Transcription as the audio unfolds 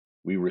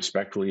We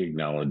respectfully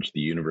acknowledge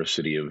the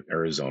University of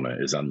Arizona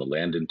is on the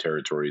land and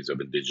territories of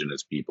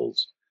indigenous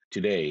peoples.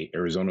 Today,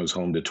 Arizona is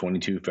home to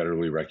 22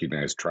 federally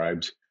recognized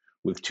tribes,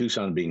 with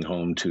Tucson being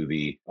home to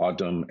the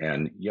O'odham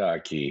and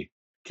Yaqui.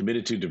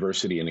 Committed to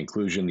diversity and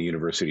inclusion, the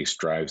university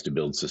strives to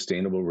build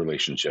sustainable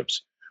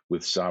relationships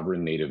with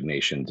sovereign Native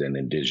nations and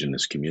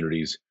indigenous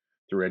communities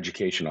through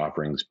education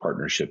offerings,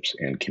 partnerships,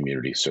 and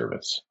community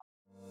service.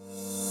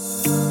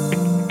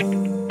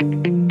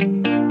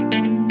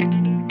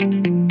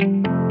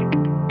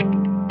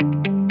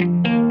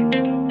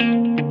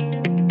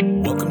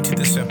 Welcome to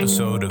this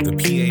episode of the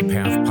PA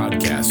Path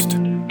Podcast.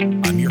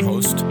 I'm your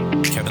host,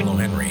 Kevin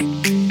Lohenry,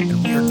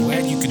 and we are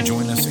glad you can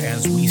join us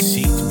as we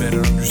seek to better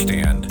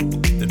understand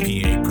the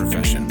PA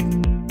profession.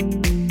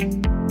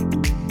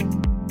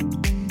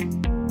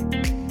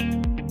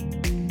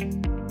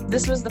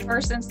 This was the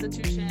first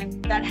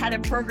institution that had a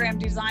program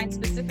designed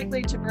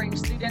specifically to bring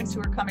students who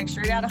are coming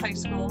straight out of high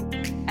school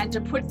and to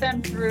put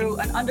them through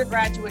an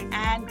undergraduate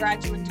and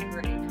graduate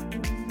degree.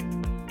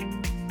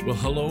 Well,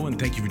 hello, and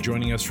thank you for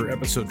joining us for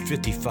episode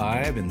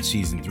 55 in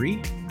season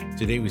 3.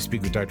 Today we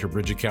speak with Dr.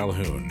 Bridget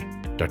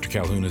Calhoun. Dr.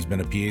 Calhoun has been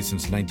a PA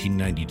since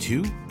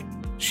 1992.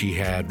 She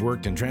had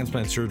worked in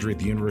transplant surgery at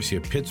the University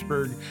of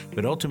Pittsburgh,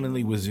 but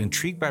ultimately was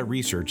intrigued by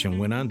research and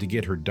went on to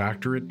get her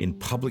doctorate in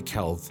public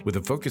health with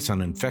a focus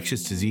on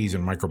infectious disease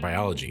and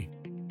microbiology.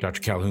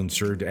 Dr. Calhoun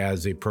served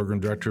as a program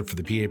director for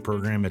the PA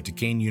program at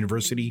Duquesne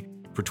University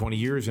for 20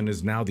 years and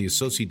is now the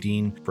Associate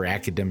Dean for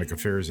Academic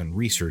Affairs and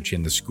Research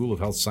in the School of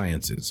Health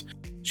Sciences.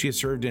 She has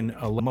served in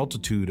a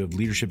multitude of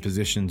leadership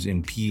positions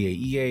in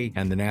PAEA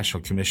and the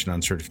National Commission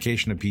on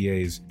Certification of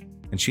PAs,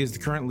 and she is the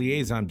current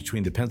liaison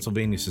between the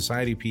Pennsylvania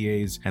Society of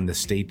PAs and the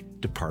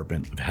State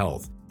Department of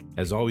Health.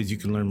 As always, you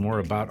can learn more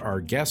about our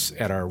guests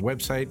at our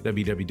website,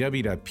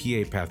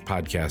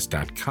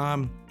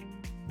 www.papathpodcast.com.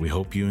 We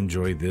hope you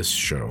enjoy this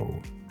show.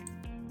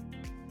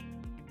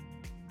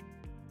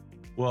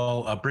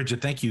 Well,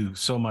 Bridget, thank you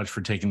so much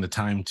for taking the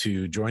time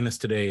to join us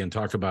today and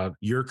talk about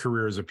your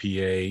career as a PA,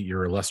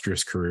 your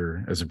illustrious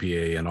career as a PA,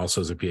 and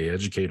also as a PA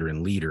educator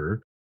and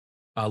leader.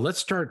 Let's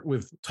start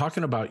with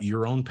talking about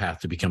your own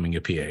path to becoming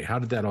a PA. How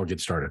did that all get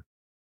started?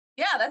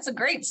 Yeah, that's a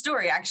great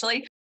story,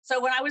 actually.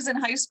 So when I was in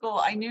high school,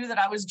 I knew that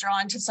I was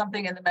drawn to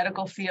something in the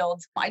medical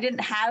field. I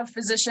didn't have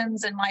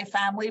physicians in my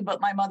family,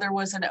 but my mother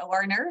was an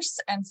OR nurse.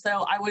 And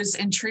so I was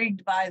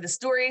intrigued by the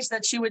stories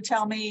that she would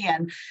tell me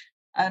and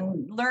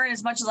learn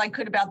as much as I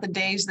could about the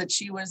days that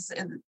she was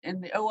in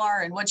the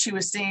OR and what she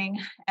was seeing,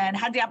 and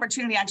had the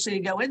opportunity actually to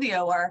go in the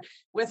OR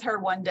with her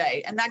one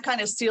day. And that kind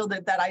of sealed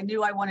it, that I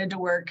knew I wanted to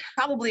work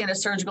probably in a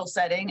surgical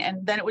setting.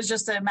 And then it was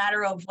just a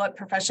matter of what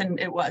profession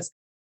it was.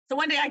 So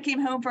one day I came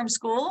home from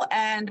school,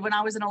 and when I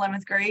was in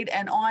 11th grade,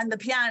 and on the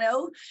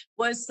piano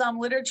was some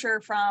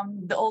literature from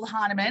the old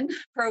Hahnemann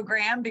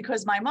program,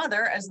 because my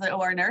mother, as the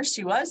OR nurse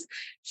she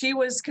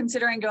was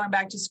considering going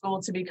back to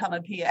school to become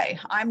a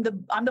PA. I'm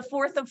the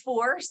fourth of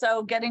four,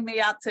 so getting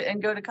me out to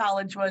and go to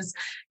college was,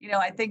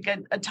 I think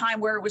a time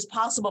where it was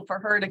possible for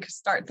her to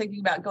start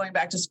thinking about going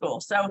back to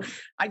school. So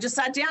I just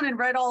sat down and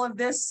read all of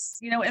this,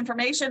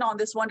 information on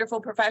this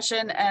wonderful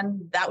profession, and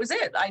that was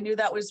it. I knew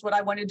that was what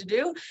I wanted to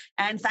do,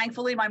 and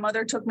thankfully my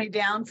mother took me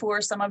down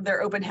for some of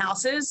their open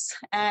houses,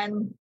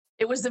 and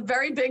it was a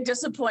very big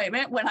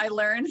disappointment when I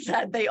learned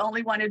that they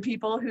only wanted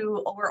people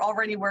who were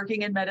already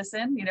working in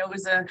medicine. It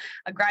was a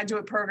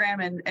graduate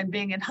program, and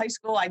being in high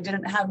school, I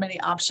didn't have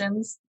many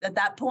options at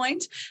that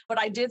point, but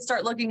I did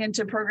start looking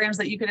into programs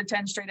that you could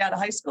attend straight out of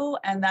high school.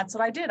 And that's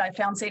what I did. I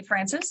found St.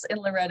 Francis in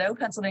Loretto,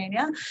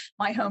 Pennsylvania,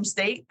 my home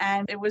state.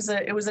 And it was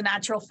a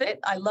natural fit.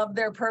 I loved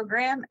their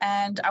program,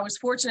 and I was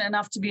fortunate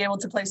enough to be able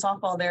to play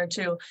softball there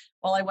too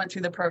while I went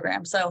through the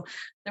program. So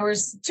there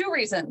was 2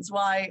 reasons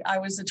why I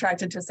was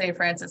attracted to St.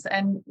 Francis,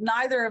 and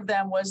neither of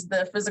them was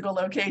the physical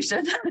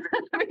location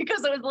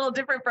because it was a little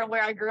different from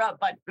where I grew up,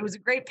 but it was a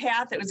great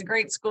path. It was a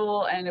great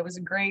school, and it was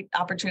a great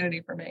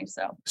opportunity for me.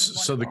 So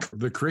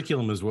the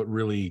curriculum is what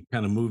really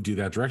kind of moved you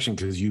that direction,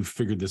 because you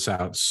figured this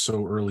out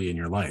so early in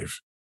your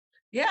life.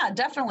 Yeah,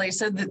 definitely.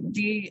 So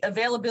the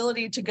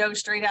availability to go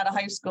straight out of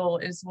high school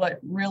is what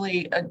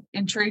really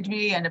intrigued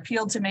me and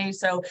appealed to me.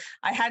 So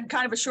I had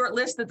kind of a short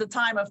list at the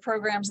time of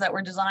programs that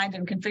were designed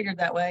and configured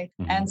that way.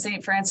 Mm-hmm. And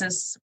St.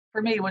 Francis,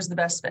 for me, was the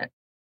best fit.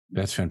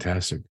 That's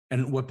fantastic.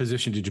 And what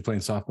position did you play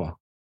in softball?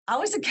 I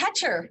was a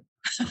catcher.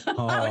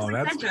 Oh,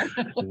 catcher.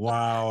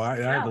 Wow. I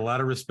have a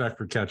lot of respect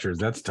for catchers.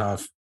 That's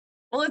tough.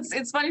 Well,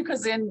 it's funny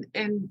because in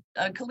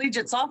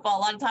collegiate softball, a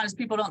lot of times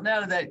people don't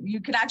know that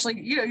you can actually,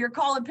 you're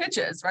calling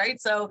pitches,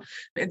 right? So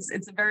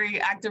it's a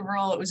very active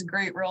role. It was a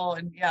great role.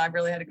 And yeah, I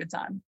really had a good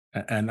time.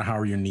 And how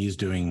are your knees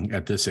doing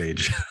at this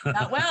age?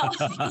 Not well.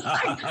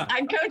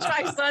 I coach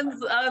my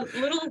son's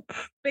little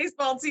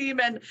baseball team.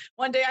 And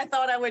one day I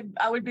thought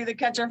I would be the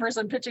catcher for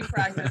some pitching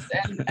practice.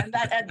 And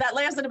that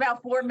lasted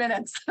about 4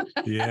 minutes.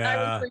 Yeah. I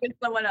was bringing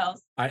someone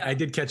else. I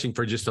did catching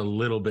for just a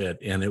little bit.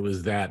 And it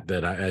was that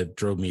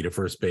drove me to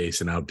first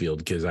base and outfield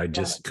because I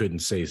just couldn't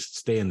stay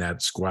in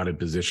that squatted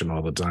position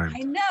all the time.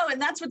 I know.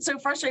 And that's what's so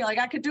frustrating. Like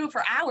I could do it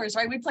for hours,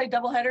 right? We played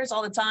doubleheaders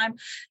all the time.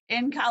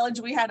 In college,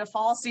 we had a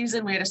fall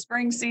season, we had a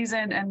spring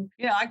season, and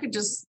I could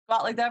just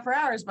squat like that for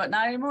hours, but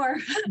not anymore.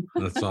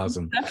 That's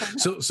awesome.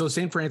 So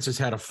St. Francis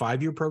had a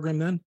 5-year program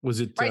then? Was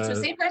it? Right. So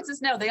St.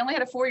 Francis, no, they only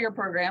had a 4-year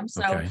program.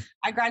 So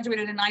I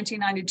graduated in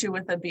 1992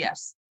 with a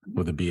BS.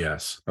 With a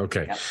BS.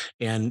 Okay. Yep.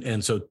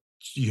 And so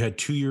you had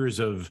 2 years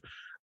of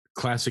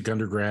classic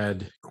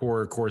undergrad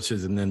core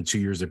courses and then 2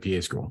 years of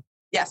PA school.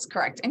 Yes,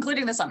 correct.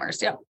 Including the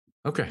summers. Yep.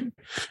 Okay.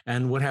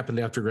 And what happened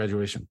after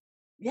graduation?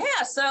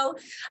 Yeah. So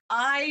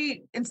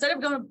instead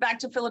of going back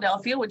to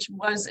Philadelphia, which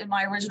was in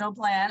my original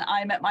plan,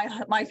 I met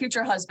my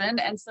future husband.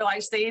 And so I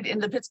stayed in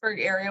the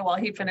Pittsburgh area while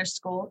he finished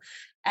school.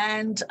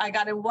 And I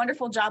got a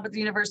wonderful job at the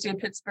University of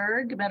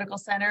Pittsburgh Medical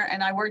Center.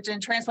 And I worked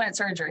in transplant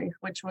surgery,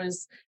 which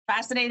was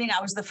fascinating.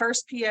 I was the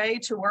first PA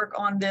to work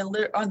on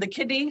the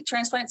kidney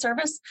transplant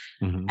service.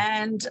 Mm-hmm.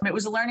 And it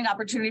was a learning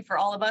opportunity for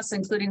all of us,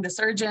 including the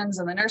surgeons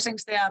and the nursing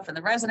staff and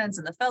the residents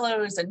and the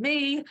fellows and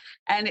me.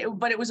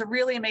 But it was a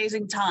really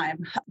amazing time.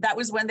 That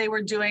was when they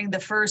were doing the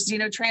first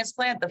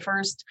xenotransplant, the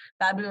first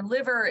baboon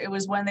liver. It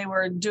was when they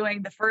were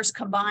doing the first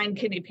combined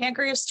kidney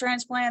pancreas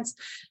transplants.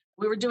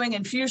 We were doing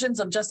infusions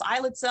of just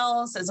islet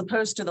cells as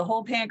opposed to the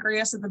whole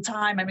pancreas at the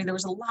time. I mean, there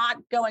was a lot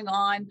going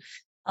on.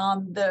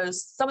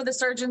 Some of the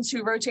surgeons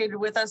who rotated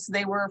with us,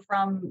 they were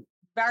from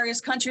various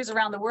countries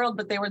around the world,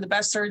 but they were the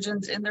best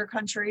surgeons in their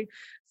country.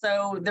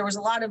 So there was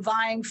a lot of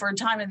vying for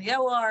time in the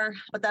OR,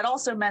 but that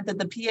also meant that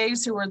the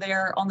PAs who were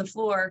there on the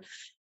floor,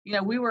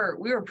 we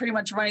were pretty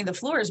much running the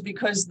floors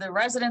because the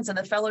residents and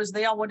the fellows,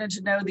 they all wanted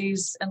to know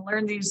these and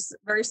learn these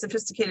very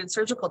sophisticated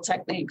surgical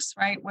techniques,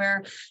 right?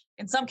 Where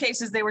in some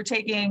cases they were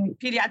taking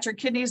pediatric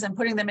kidneys and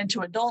putting them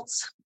into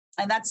adults.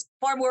 And that's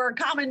far more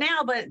common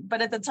now,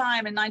 but at the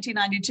time in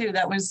 1992,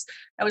 that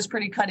was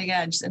pretty cutting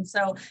edge. And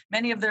so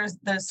many of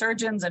the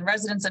surgeons and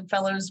residents and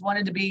fellows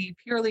wanted to be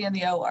purely in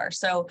the OR.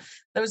 So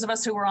those of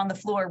us who were on the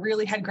floor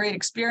really had great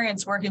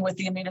experience working with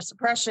the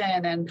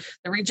immunosuppression and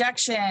the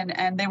rejection,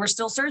 and they were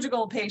still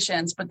surgical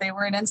patients, but they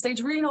were in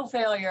end-stage renal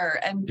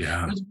failure. And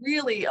It was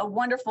really a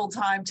wonderful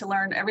time to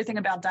learn everything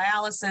about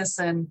dialysis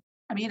and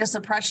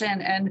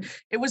immunosuppression. And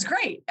it was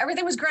great.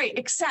 Everything was great,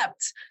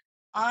 except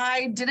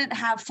I didn't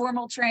have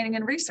formal training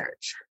in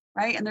research,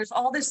 right? And there's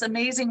all this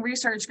amazing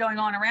research going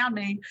on around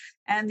me.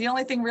 And the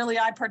only thing really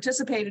I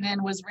participated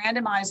in was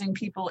randomizing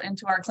people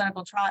into our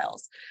clinical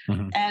trials.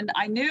 Mm-hmm. And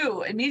I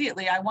knew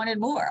immediately I wanted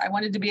more. I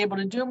wanted to be able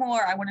to do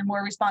more. I wanted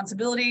more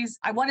responsibilities.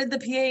 I wanted the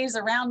PAs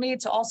around me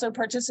to also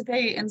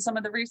participate in some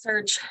of the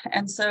research.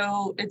 And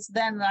so it's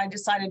then that I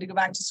decided to go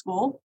back to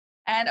school.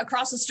 And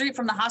across the street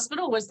from the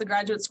hospital was the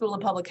Graduate School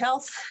of Public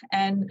Health.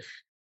 And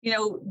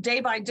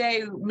day by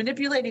day,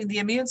 manipulating the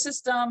immune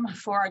system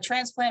for our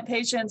transplant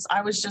patients,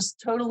 I was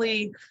just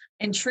totally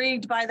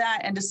intrigued by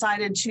that and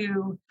decided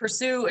to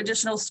pursue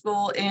additional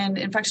school in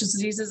infectious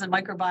diseases and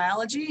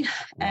microbiology. Wow.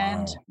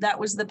 And that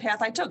was the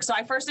path I took. So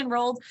I first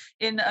enrolled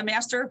in a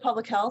Master of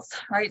Public Health,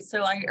 right?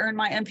 So I earned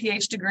my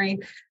MPH degree,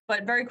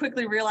 but very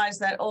quickly realized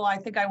that, I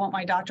think I want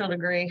my doctoral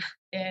degree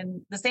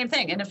in the same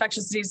thing, in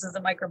infectious diseases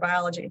and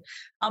microbiology.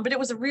 But it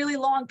was a really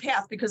long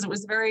path because it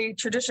was a very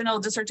traditional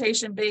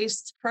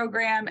dissertation-based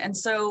program. And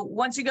so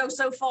once you go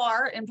so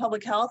far in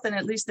public health, and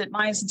at least at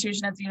my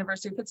institution at the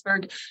University of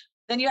Pittsburgh,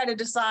 then you had to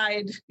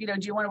decide, do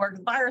you want to work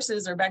with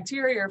viruses or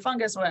bacteria or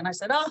fungus? And I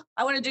said,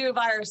 I want to do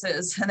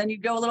viruses. And then you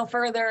go a little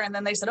further. And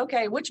then they said,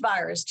 okay, which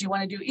virus? Do you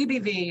want to do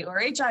EBV or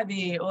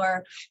HIV?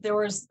 Or there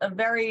was a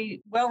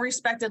very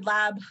well-respected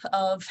lab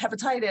of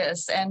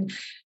hepatitis. And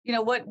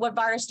what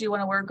virus do you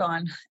want to work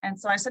on? And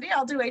so I said,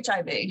 I'll do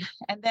HIV.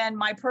 And then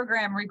my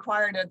program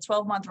required a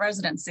 12-month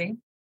residency.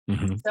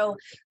 Mm-hmm. So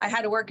I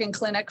had to work in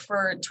clinic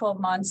for 12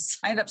 months.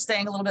 I ended up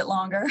staying a little bit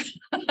longer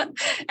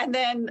and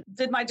then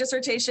did my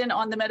dissertation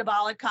on the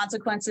metabolic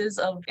consequences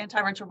of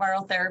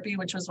antiretroviral therapy,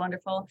 which was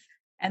wonderful.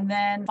 And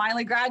then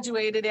finally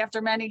graduated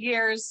after many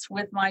years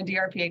with my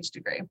DRPH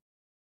degree.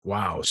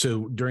 Wow.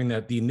 So during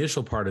the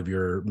initial part of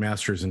your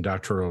master's and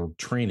doctoral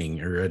training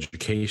or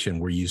education,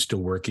 were you still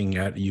working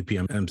at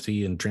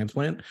UPMC in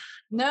transplant?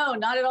 No,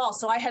 not at all.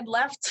 So I had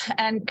left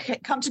and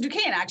come to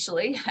Duquesne,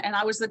 actually. And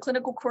I was the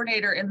clinical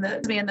coordinator in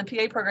the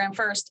PA program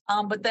first,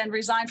 but then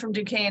resigned from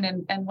Duquesne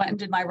and went and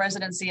did my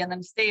residency and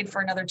then stayed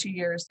for another 2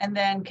 years and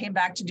then came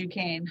back to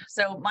Duquesne.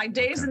 So my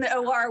days in the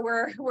OR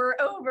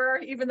were over,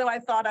 even though I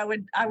thought I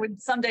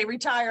would someday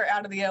retire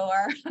out of the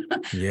OR.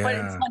 Yeah. But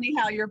it's funny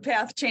how your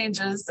path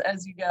changes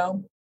as you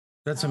go.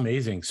 That's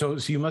amazing. So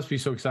you must be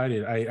so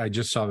excited. I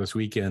just saw this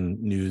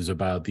weekend news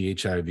about the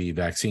HIV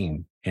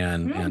vaccine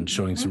and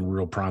showing some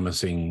real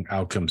promising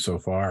outcomes so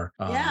far.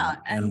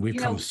 And we've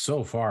come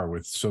so far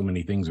with so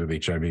many things with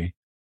HIV.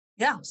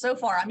 Yeah, so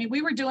far. I mean,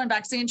 we were doing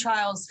vaccine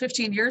trials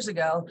 15 years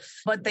ago,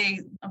 but they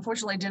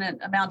unfortunately didn't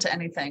amount to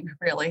anything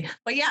really.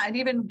 But yeah, and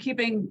even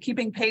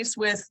keeping pace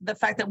with the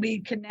fact that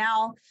we can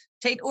now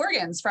take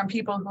organs from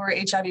people who are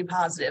HIV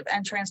positive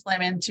and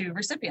transplant into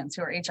recipients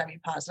who are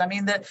HIV positive. I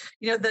mean,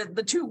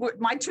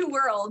 my two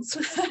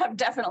worlds have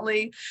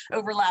definitely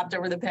overlapped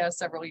over the past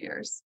several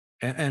years.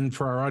 And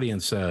for our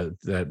audience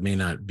that may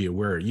not be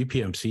aware,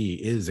 UPMC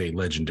is a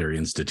legendary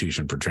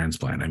institution for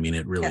transplant. I mean,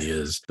 it really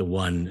is the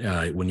one,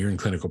 when you're in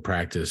clinical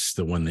practice,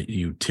 the one that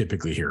you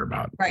typically hear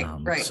about.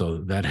 Right. So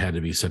that had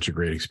to be such a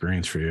great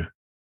experience for you.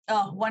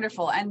 Oh,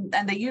 wonderful. And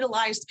they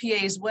utilized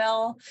PAs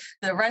well.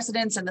 The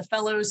residents and the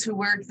fellows who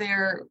work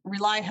there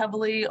rely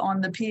heavily on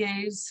the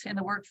PAs in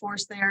the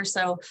workforce there.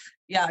 So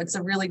yeah, it's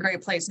a really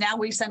great place. Now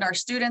we send our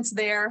students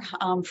there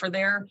for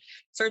their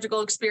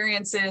surgical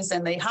experiences,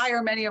 and they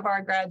hire many of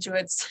our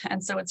graduates.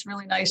 And so it's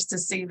really nice to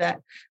see that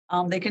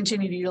they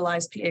continue to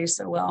utilize PAs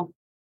so well.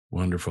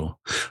 Wonderful.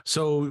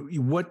 So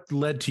what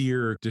led to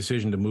your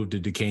decision to move to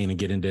Duquesne and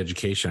get into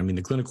education? I mean,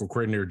 the clinical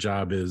coordinator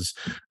job is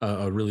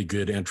a really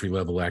good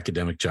entry-level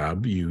academic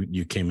job.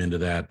 You came into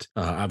that.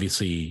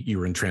 Obviously, you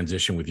were in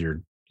transition with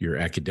your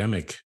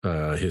academic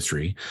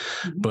history,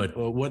 but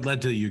what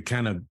led to you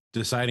kind of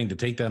deciding to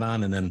take that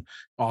on and then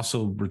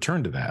also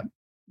return to that?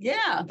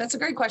 Yeah, that's a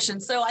great question.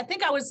 So I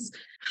think I was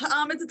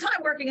at the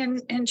time working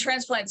in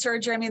transplant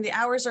surgery. I mean, the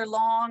hours are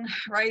long,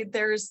 right?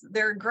 There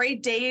are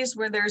great days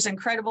where there's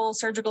incredible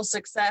surgical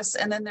success,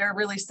 and then there are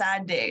really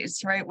sad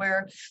days, right?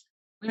 Where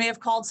we may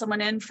have called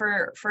someone in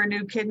for a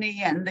new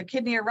kidney, and the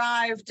kidney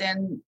arrived,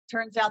 and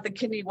turns out the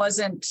kidney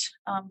wasn't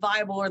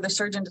viable, or the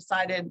surgeon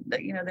decided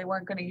that they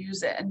weren't going to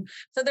use it. And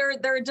so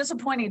there are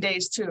disappointing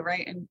days too,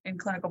 right? In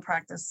clinical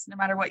practice, no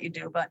matter what you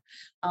do. But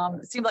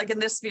it seemed like in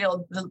this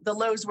field, the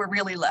lows were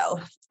really low.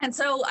 And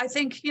so I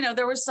think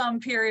there was some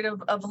period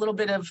of a little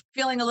bit of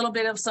feeling a little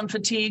bit of some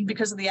fatigue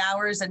because of the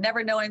hours and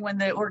never knowing when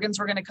the organs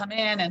were going to come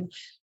in, and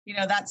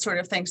that sort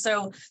of thing.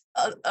 So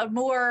a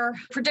more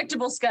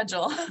predictable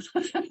schedule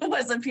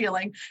was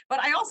appealing. But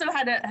I also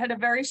had a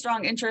very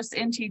strong interest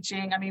in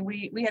teaching. I mean,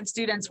 we had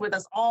students with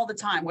us all the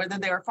time, whether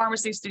they were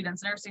pharmacy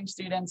students, nursing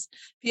students,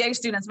 PA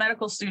students,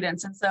 medical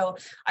students. And so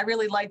I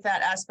really liked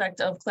that aspect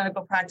of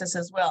clinical practice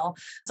as well.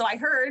 So I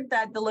heard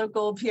that the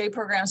local PA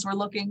programs were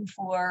looking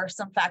for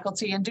some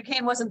faculty, and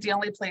Duquesne wasn't the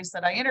only place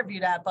that I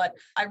interviewed at, but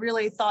I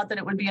really thought that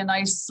it would be a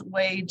nice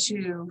way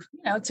to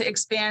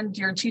expand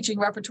your teaching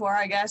repertoire,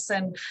 I guess,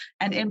 and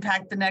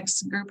impact the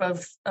next group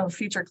of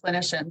future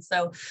clinicians.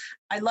 So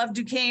I love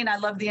Duquesne. I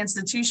love the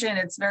institution.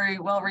 It's very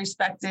well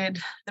respected.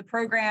 The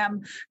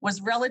program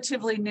was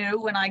relatively new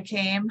when I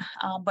came,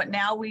 but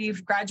now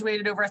we've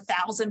graduated over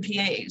 1,000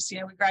 PAs.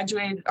 We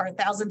graduated our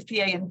 1,000th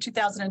PA in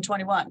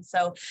 2021.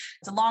 So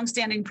it's a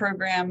longstanding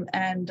program,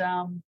 and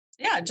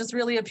it just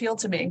really appealed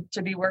to me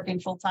to be working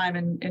full time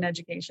in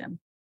education.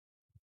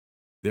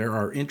 There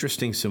are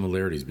interesting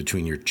similarities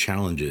between your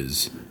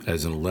challenges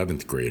as an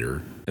 11th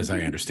grader, as I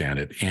understand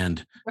it,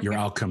 and your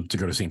outcome to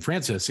go to St.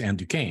 Francis and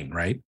Duquesne,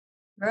 right?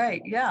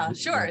 Right. Yeah,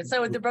 sure.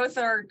 So they both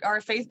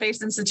are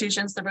faith-based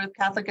institutions. They're both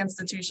Catholic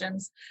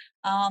institutions.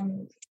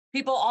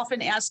 People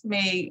often ask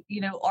me,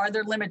 are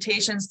there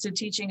limitations to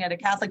teaching at a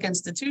Catholic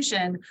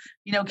institution?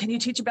 Can you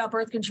teach about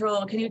birth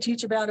control? Can you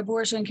teach about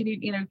abortion? Can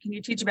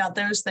you teach about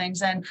those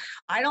things? And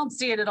I don't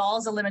see it at all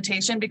as a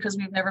limitation, because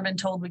we've never been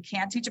told we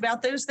can't teach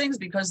about those things,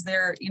 because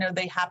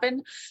they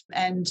happen,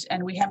 and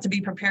we have to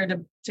be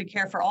prepared to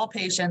care for all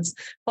patients.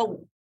 But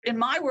in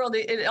my world,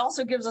 it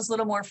also gives us a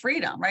little more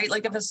freedom, right?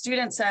 Like if a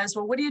student says,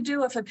 well, what do you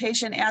do if a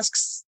patient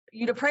asks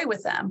you to pray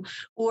with them?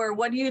 Or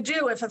what do you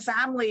do if a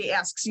family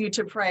asks you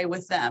to pray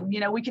with them?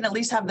 We can at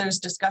least have those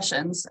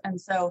discussions. And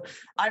so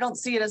I don't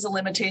see it as a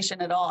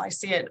limitation at all. I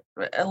see it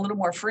a little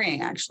more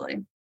freeing, actually.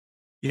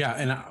 Yeah.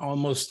 And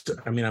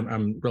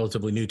I'm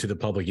relatively new to the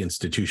public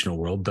institutional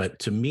world, but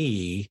to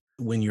me,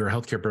 when you're a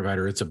healthcare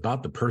provider, it's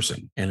about the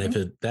person. And if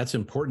that's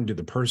important to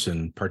the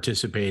person,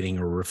 participating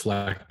or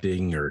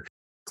reflecting or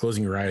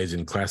closing your eyes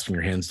and clasping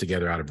your hands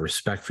together out of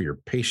respect for your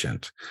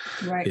patient,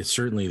 right, it's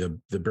certainly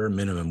the bare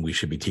minimum we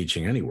should be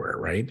teaching anywhere,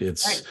 right?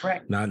 It's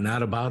right.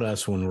 Not about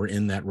us when we're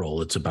in that role.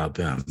 It's about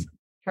them.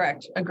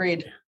 Correct.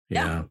 Agreed.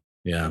 Yeah.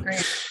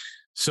 Agreed.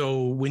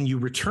 So when you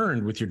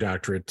returned with your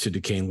doctorate to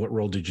Duquesne, what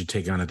role did you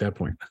take on at that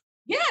point?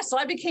 Yeah, so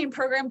I became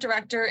program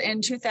director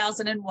in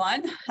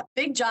 2001.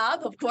 Big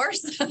job, of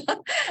course.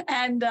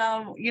 And,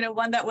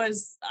 one that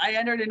I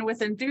entered in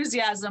with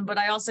enthusiasm, but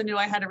I also knew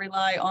I had to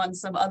rely on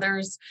some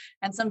others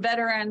and some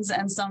veterans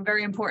and some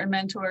very important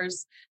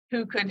mentors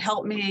who could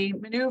help me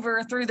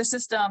maneuver through the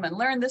system and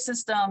learn the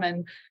system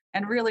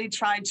and really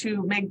try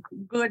to make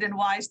good and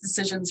wise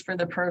decisions for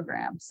the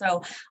program.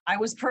 So I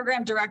was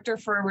program director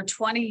for over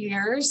 20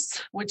 years,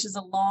 which is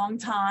a long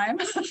time.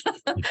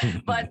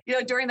 But,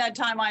 during that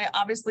time, I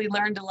obviously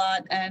learned a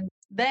lot and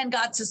then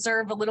got to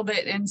serve a little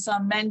bit in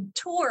some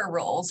mentor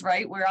roles,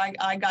 right? Where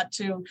I got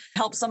to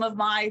help some of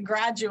my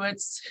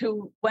graduates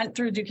who went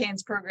through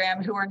Duquesne's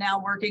program, who are now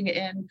working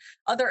in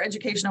other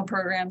educational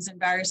programs in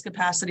various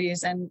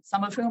capacities, and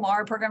some of whom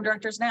are program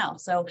directors now.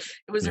 So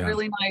it was a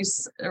really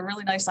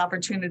nice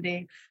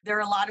opportunity. There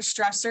are a lot of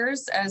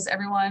stressors, as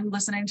everyone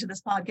listening to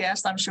this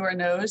podcast, I'm sure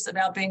knows,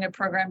 about being a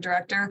program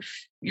director.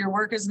 Your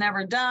work is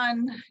never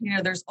done.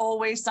 There's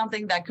always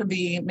something that could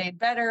be made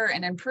better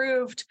and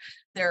improved.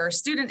 There are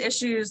student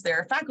issues, there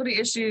are faculty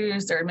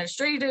issues, there are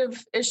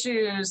administrative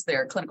issues,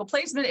 there are clinical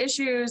placement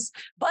issues,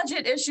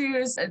 budget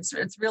issues.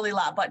 It's really a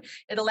lot, but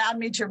it allowed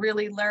me to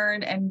really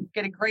learn and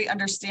get a great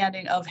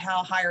understanding of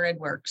how higher ed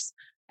works.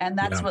 And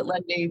that's what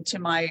led me to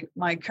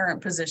my current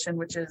position,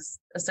 which is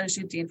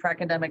Associate Dean for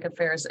Academic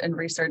Affairs and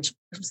Research,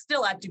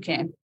 still at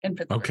Duquesne in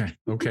Pittsburgh.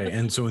 Okay.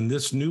 And so in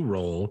this new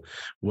role,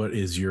 what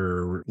is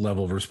your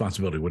level of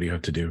responsibility? What do you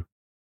have to do?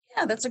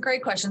 Yeah, that's a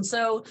great question.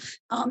 So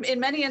in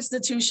many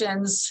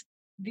institutions,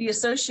 the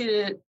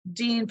associate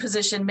dean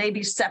position may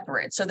be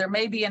separate. So there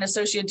may be an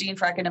associate dean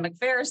for academic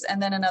affairs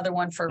and then another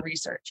one for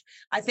research.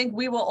 I think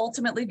we will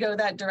ultimately go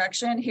that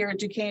direction here at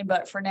Duquesne,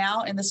 but for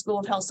now in the School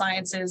of Health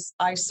Sciences,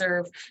 I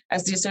serve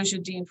as the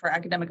associate dean for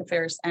academic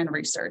affairs and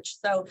research.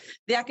 So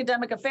the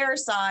academic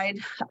affairs side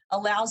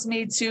allows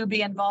me to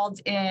be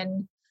involved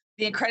in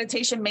the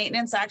accreditation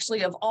maintenance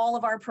actually of all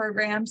of our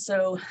programs.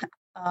 So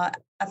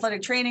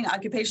athletic training,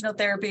 occupational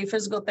therapy,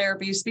 physical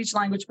therapy, speech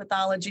language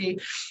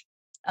pathology,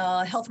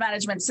 health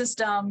management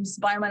systems,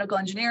 biomedical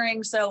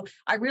engineering. So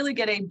I really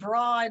get a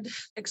broad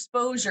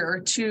exposure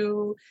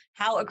to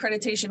how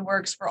accreditation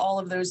works for all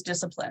of those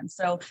disciplines.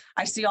 So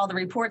I see all the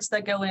reports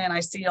that go in, I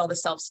see all the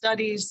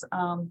self-studies,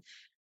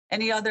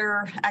 any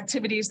other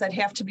activities that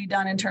have to be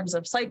done in terms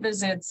of site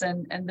visits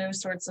and those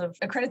sorts of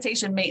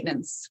accreditation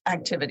maintenance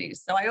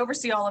activities. So I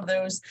oversee all of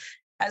those,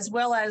 as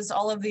well as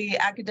all of the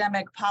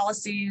academic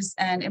policies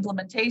and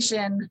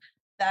implementation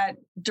that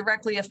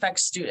directly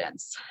affects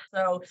students.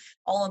 So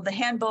all of the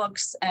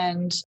handbooks,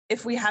 and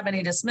if we have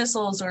any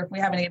dismissals or if we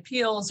have any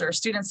appeals or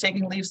students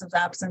taking leaves of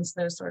absence,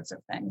 those sorts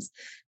of things.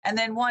 And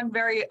then one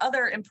very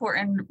other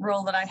important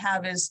role that I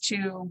have is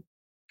to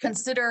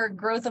consider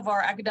growth of our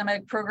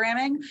academic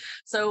programming.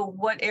 So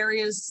what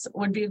areas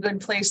would be a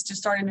good place to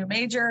start a new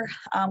major?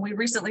 We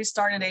recently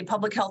started a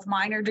public health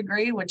minor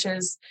degree, which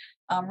is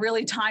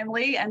really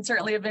timely and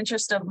certainly of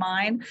interest of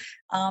mine,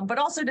 but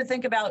also to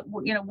think about,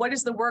 what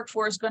is the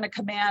workforce going to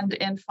command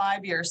in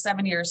 5 years,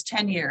 7 years,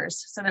 10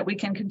 years, so that we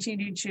can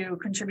continue to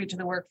contribute to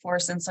the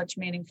workforce in such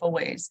meaningful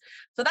ways.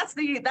 So that's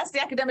the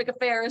academic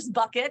affairs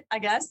bucket, I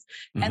guess.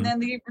 Mm-hmm. And then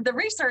the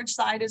research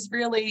side is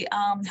really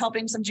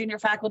helping some junior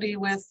faculty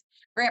with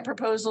grant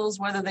proposals,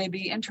 whether they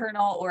be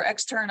internal or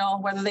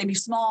external, whether they be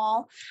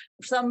small,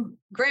 some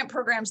grant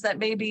programs that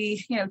may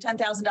be,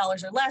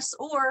 $10,000 or less,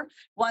 or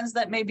ones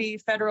that may be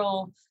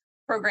federal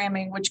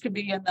programming, which could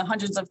be in the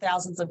hundreds of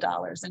thousands of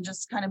dollars, and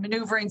just kind of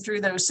maneuvering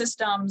through those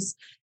systems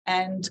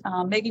and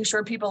making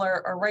sure people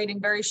are writing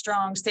very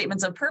strong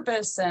statements of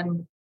purpose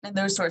and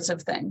those sorts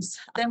of things.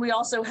 Then we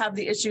also have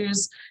the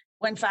issues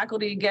when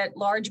faculty get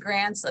large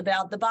grants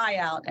about the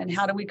buyout and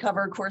how do we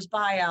cover course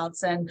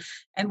buyouts and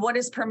what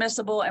is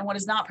permissible and what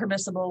is not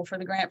permissible for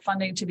the grant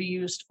funding to be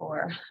used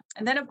for.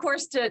 And then, of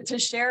course, to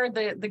share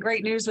the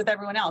great news with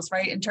everyone else,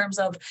 right, in terms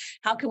of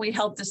how can we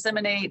help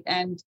disseminate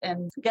and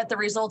get the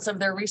results of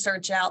their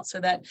research out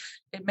so that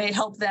it may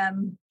help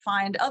them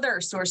find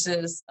other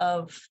sources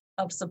of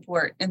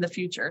support in the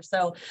future.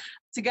 So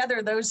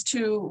together, those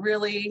two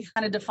really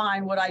kind of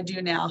define what I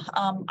do now.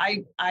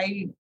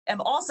 I'm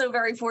also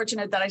very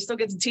fortunate that I still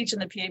get to teach in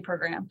the PA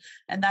program.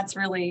 And that's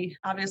really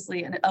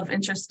obviously of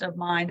interest of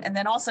mine. And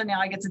then also now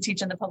I get to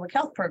teach in the public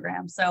health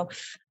program. So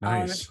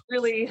nice.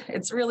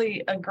 It's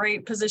really a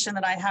great position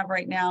that I have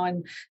right now.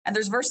 And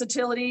there's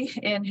versatility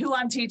in who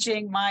I'm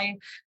teaching.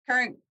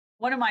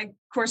 One of my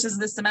courses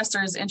this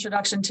semester is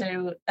Introduction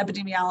to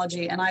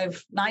Epidemiology, and I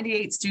have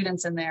 98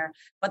 students in there,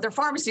 but they're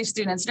pharmacy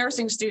students,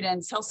 nursing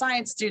students, health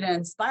science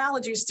students,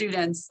 biology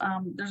students.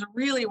 There's a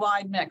really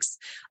wide mix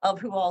of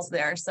who all's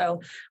there. So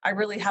I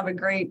really have a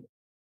great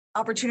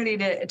opportunity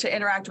to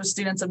interact with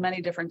students of many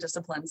different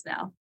disciplines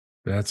now.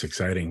 That's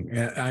exciting.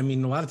 I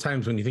mean, a lot of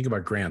times when you think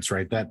about grants,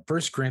 right, that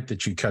first grant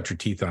that you cut your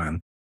teeth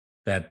on,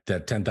 that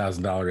 $10,000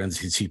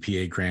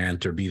 NCCPA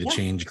grant or Be the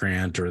Change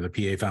grant or the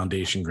PA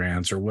Foundation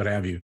grants or what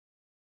have you,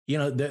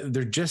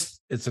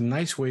 it's a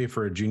nice way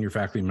for a junior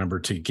faculty member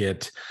to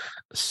get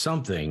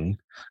something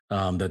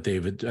that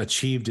they've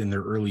achieved in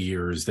their early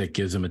years that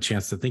gives them a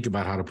chance to think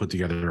about how to put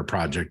together a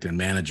project and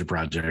manage a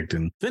project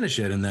and finish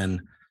it. And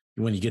then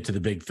when you get to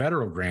the big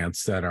federal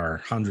grants that are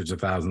hundreds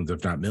of thousands,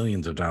 if not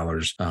millions of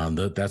dollars,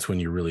 that's when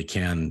you really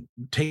can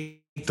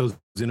take those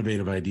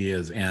innovative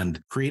ideas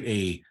and create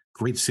a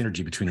great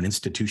synergy between an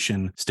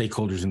institution,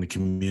 stakeholders in the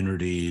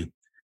community,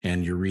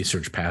 and your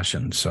research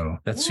passion. So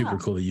that's super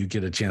cool that you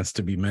get a chance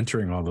to be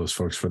mentoring all those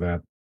folks for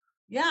that.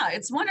 Yeah,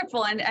 it's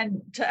wonderful.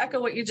 And to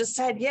echo what you just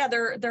said, yeah,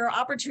 there are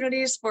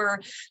opportunities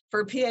for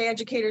PA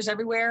educators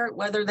everywhere,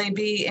 whether they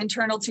be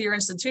internal to your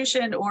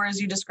institution or, as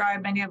you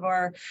described, many of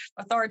our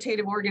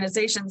authoritative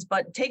organizations.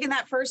 But taking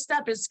that first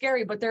step is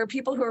scary, but there are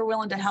people who are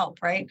willing to help,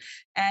 right?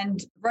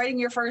 And writing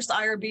your first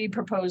IRB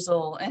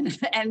proposal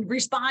and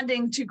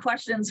responding to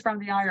questions from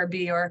the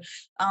IRB, or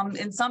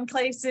in some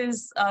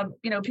places,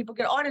 people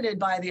get audited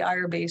by the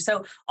IRB.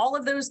 So all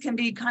of those can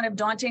be kind of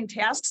daunting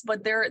tasks,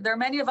 but there are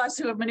many of us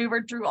who have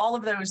maneuvered through all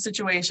of those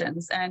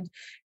situations. And,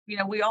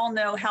 we all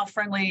know how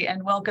friendly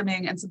and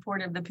welcoming and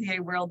supportive the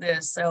PA world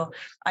is. So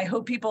I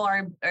hope people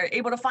are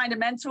able to find a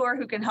mentor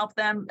who can help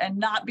them and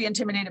not be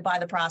intimidated by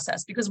the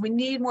process, because we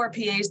need more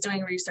PAs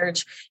doing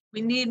research.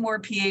 We need more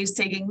PAs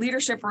taking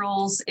leadership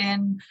roles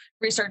in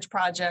research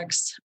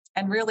projects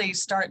and really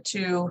start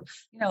to,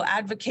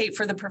 advocate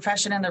for the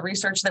profession and the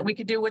research that we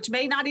could do, which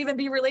may not even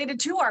be related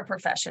to our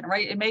profession,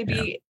 right? It may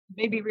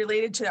be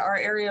related to our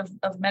area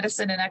of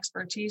medicine and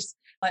expertise.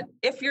 But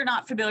if you're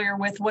not familiar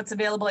with what's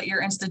available at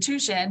your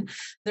institution,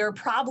 there are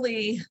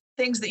probably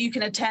things that you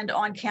can attend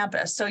on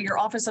campus. So your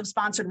Office of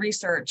Sponsored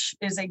Research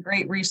is a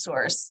great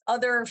resource.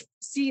 Other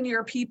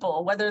senior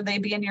people, whether they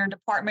be in your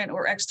department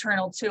or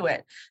external to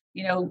it,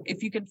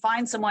 if you can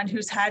find someone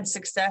who's had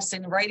success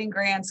in writing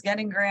grants,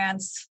 getting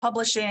grants,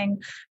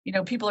 publishing,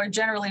 people are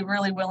generally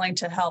really willing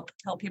to help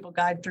people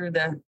guide through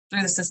the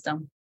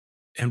system.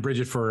 And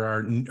Bridget, for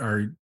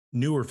our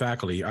newer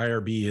faculty,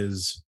 IRB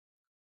is...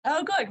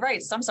 Oh, good.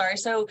 Right. So I'm sorry.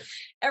 So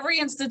every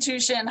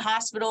institution,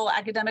 hospital,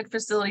 academic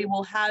facility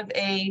will have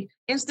a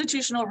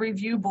institutional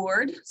review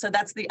board. So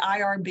that's the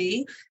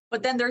IRB.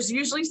 But then there's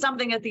usually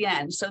something at the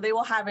end. So they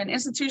will have an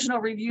institutional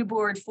review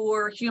board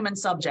for human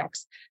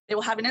subjects. They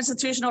will have an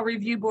institutional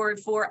review board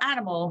for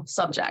animal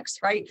subjects,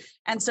 right?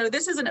 And so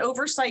this is an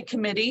oversight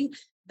committee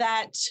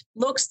that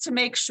looks to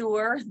make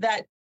sure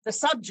that the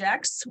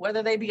subjects,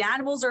 whether they be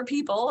animals or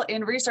people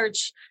in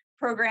research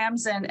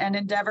programs and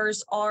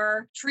endeavors,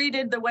 are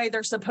treated the way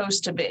they're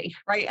supposed to be,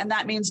 right? And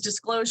that means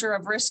disclosure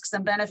of risks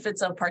and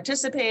benefits of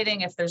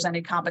participating, if there's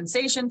any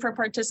compensation for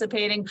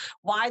participating,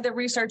 why the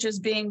research is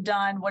being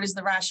done, what is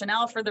the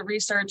rationale for the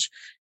research.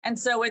 And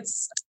so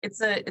it's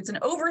an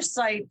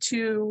oversight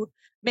to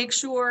make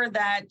sure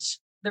that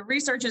the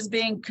research is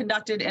being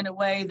conducted in a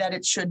way that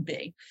it should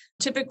be.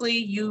 Typically,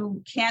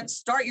 you can't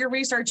start your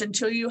research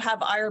until you have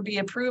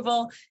IRB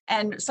approval.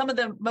 And some of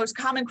the most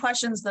common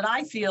questions that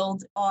I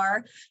field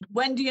are,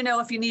 when do you know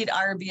if you need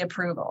IRB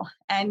approval?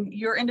 And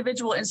your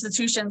individual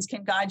institutions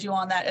can guide you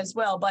on that as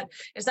well. But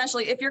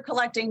essentially, if you're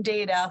collecting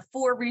data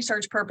for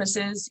research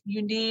purposes,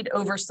 you need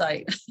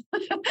oversight.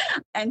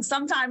 And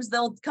sometimes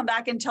they'll come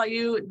back and tell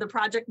you the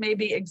project may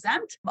be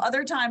exempt.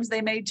 Other times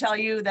they may tell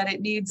you that it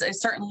needs a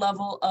certain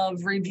level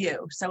of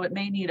review. So it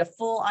may need a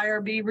full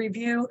IRB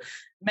review.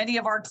 Many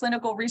of our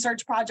clinical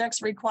research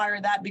projects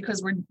require that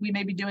because we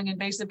may be doing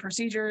invasive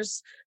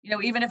procedures,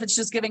 even if it's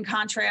just giving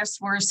contrast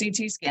for a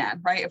CT scan,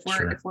 right?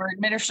 If we're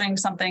administering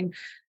something.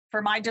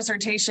 For my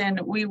dissertation,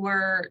 we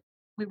were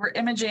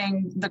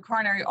imaging the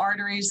coronary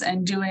arteries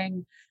and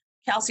doing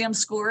calcium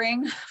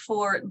scoring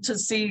to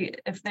see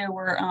if there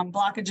were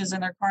blockages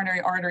in their coronary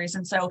arteries.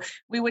 And so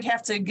we would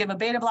have to give a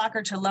beta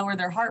blocker to lower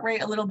their heart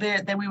rate a little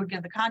bit. Then we would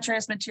give the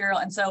contrast material.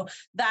 And so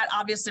that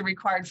obviously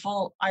required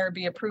full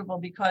IRB approval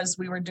because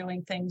we were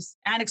doing things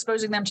and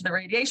exposing them to the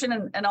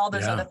radiation and all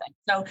those other things.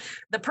 So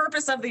the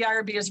purpose of the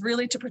IRB is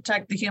really to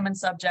protect the human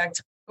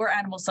subject or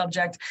animal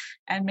subject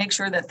and make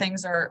sure that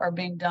things are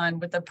being done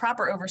with the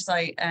proper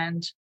oversight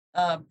and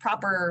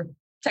proper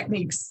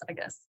techniques, I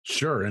guess.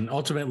 Sure. And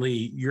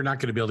ultimately, you're not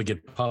going to be able to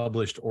get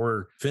published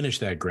or finish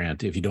that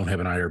grant if you don't have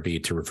an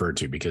IRB to refer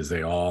to, because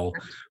they all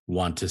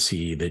want to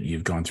see that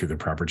you've gone through the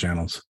proper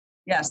channels.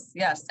 Yes.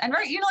 And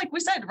right, like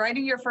we said,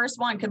 writing your first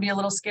one can be a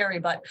little scary,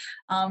 but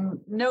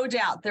no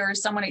doubt there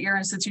is someone at your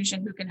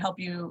institution who can help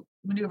you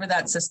maneuver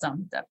that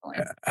system.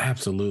 Definitely.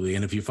 Absolutely.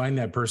 And if you find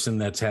that person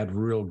that's had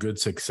real good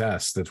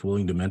success, that's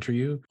willing to mentor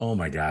you, oh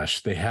my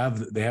gosh, they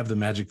have the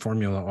magic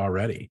formula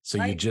already.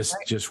 So you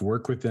just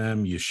work with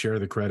them, you share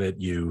the credit,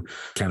 you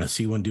kind of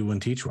see one, do one,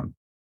 teach one.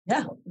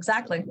 Yeah,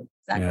 exactly.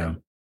 Yeah.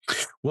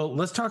 Well,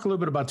 let's talk a little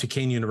bit about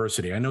Duquesne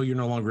University. I know you're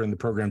no longer in the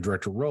program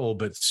director role,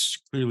 but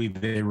clearly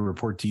they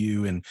report to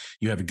you and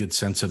you have a good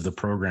sense of the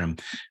program.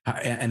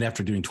 And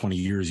after doing 20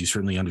 years, you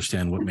certainly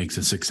understand what makes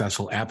a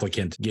successful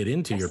applicant get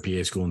into your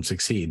PA school and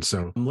succeed.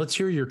 So let's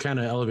hear your kind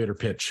of elevator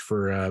pitch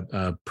for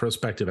a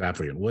prospective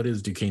applicant. What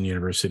is Duquesne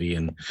University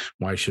and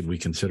why should we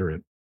consider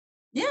it?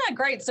 Yeah,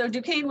 great. So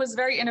Duquesne was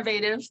very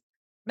innovative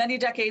many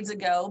decades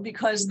ago,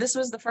 because this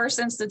was the first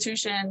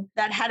institution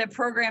that had a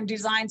program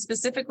designed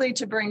specifically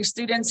to bring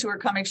students who are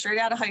coming straight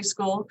out of high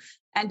school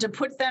and to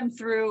put them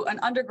through an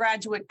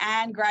undergraduate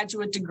and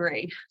graduate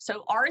degree.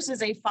 So ours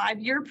is a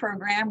 5-year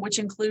program, which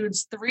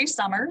includes 3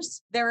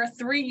 summers. There are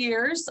 3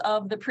 years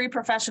of the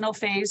pre-professional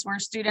phase where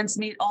students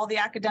meet all the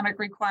academic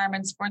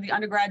requirements for the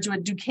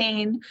undergraduate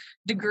Duquesne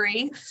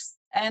degree.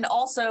 and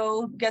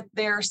also get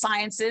their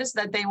sciences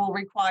that they will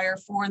require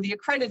for the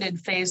accredited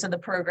phase of the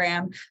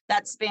program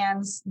that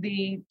spans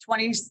the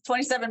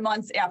 27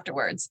 months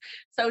afterwards.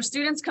 So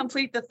students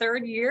complete the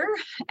third year,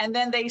 and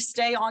then they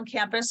stay on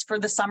campus for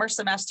the summer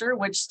semester,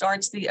 which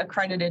starts the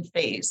accredited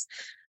phase.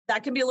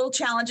 That can be a little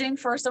challenging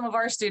for some of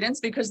our students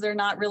because they're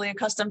not really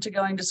accustomed to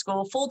going to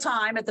school full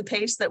time at the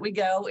pace that we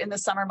go in the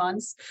summer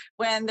months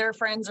when their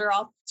friends are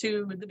off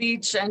to the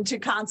beach and to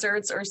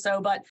concerts or so.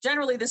 But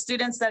generally, the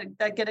students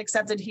that get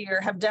accepted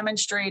here have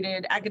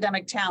demonstrated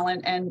academic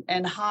talent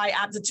and high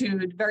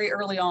aptitude very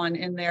early on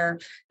in their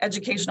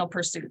educational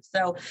pursuits.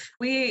 So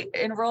we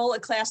enroll a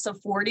class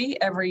of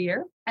 40 every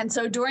year. And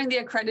so during the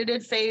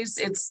accredited phase,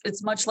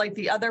 it's much like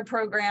the other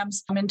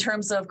programs in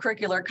terms of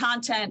curricular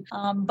content,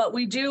 but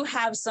we do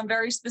have some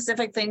very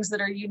specific things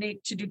that are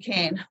unique to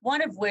Duquesne.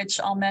 One of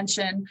which I'll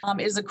mention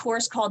is a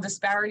course called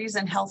Disparities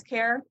in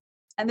Healthcare.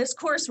 And this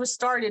course was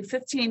started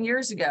 15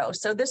 years ago.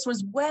 So this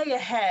was way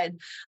ahead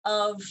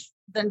of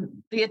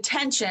the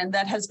attention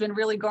that has been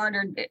really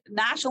garnered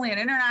nationally and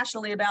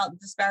internationally about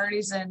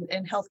disparities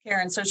in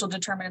healthcare and social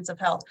determinants of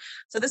health.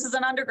 So this is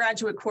an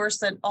undergraduate course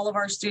that all of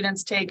our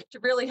students take to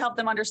really help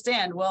them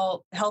understand,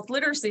 well, health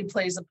literacy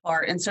plays a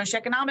part and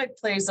socioeconomic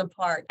plays a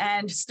part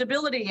and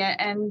stability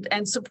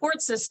and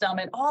support system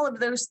and all of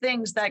those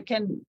things that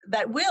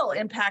will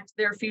impact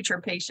their future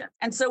patients.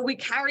 And so we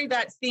carry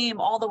that theme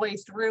all the way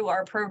through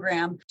our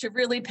program to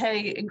really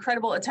pay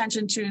incredible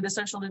attention to the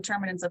social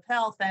determinants of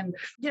health and,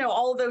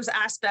 all of those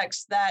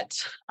aspects that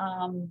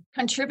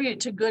contribute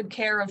to good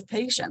care of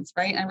patients,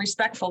 right? And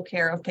respectful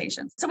care of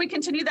patients. So we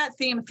continue that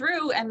theme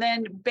through. And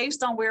then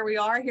based on where we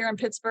are here in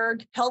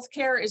Pittsburgh,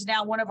 healthcare is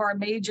now one of our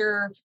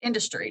major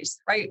industries,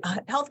 right?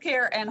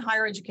 Healthcare and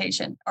higher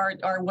education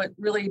are what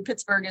really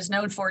Pittsburgh is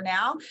known for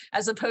now,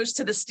 as opposed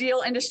to the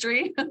steel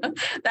industry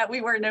that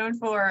we were known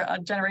for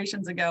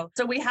generations ago.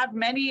 So we have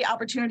many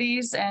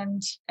opportunities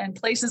and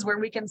places where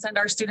we can send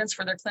our students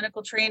for their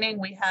clinical training.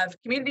 We have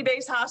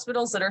community-based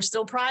hospitals that are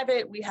still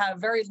private. We have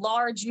very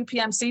large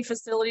UPMC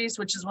facilities,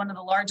 which is one of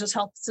the largest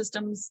health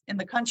systems in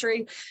the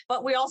country.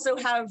 But we also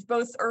have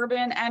both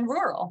urban and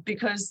rural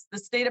because the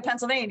state of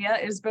Pennsylvania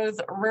is both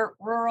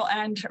rural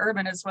and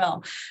urban as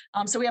well.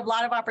 So we have a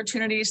lot of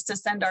opportunities to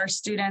send our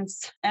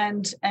students,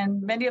 and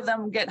many of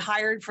them get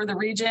hired for the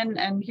region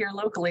and here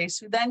locally,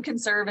 who then can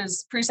serve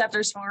as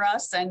preceptors for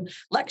us and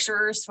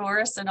lecturers for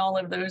us and all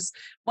of those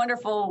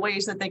wonderful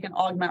ways that they can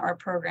augment our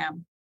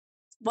program.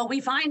 What we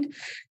find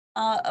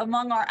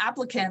among our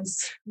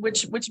applicants,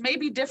 which may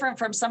be different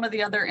from some of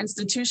the other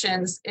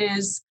institutions,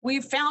 is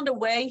we've found a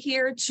way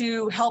here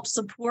to help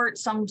support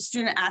some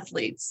student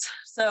athletes.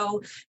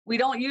 So we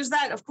don't use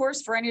that, of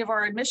course, for any of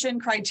our admission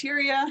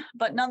criteria,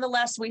 but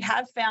nonetheless, we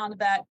have found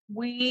that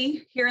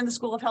we here in the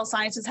School of Health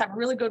Sciences have a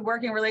really good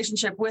working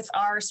relationship with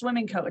our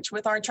swimming coach,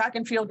 with our track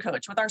and field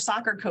coach, with our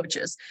soccer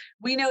coaches.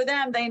 We know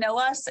them, they know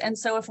us. And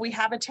so if we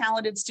have a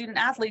talented student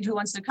athlete who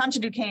wants to come to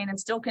Duquesne and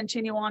still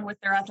continue on with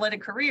their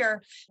athletic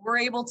career, we're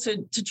able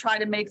to try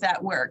to make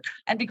that work.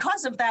 And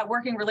because of that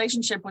working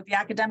relationship with the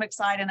academic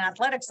side and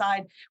athletic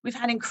side, we've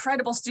had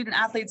incredible student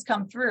athletes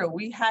come through.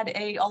 We had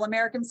a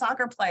All-American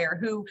soccer player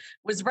who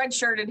was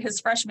redshirted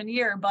his freshman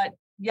year, but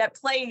yet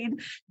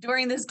played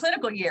during this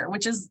clinical year,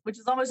 which is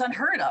almost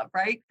unheard of,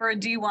 right, for a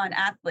D1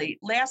 athlete.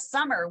 Last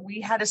summer,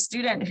 we had a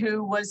student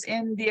who was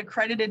in the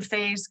accredited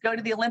phase go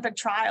to the Olympic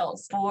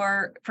trials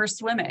for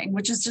swimming,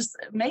 which is just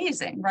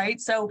amazing, right?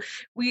 So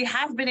we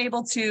have been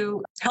able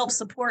to help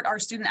support our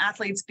student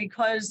athletes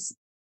because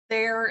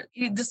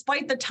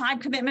despite the time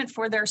commitment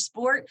for their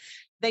sport,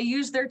 they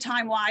use their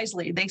time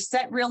wisely. They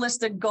set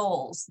realistic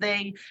goals.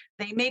 They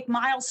make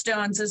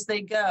milestones as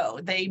they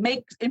go. They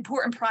make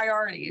important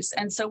priorities.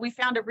 And so we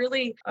found a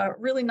really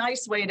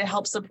nice way to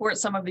help support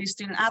some of these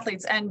student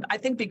athletes. And I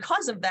think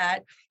because of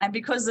that, and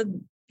because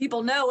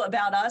people know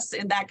about us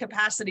in that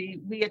capacity,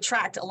 we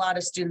attract a lot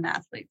of student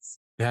athletes.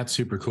 That's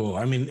super cool.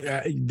 I mean,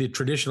 the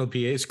traditional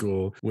PA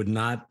school would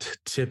not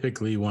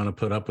typically want to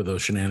put up with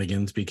those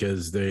shenanigans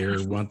because they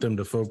want them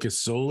to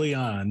focus solely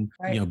on,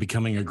 right,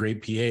 becoming a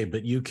great PA,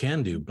 but you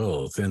can do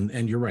both.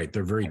 And you're right.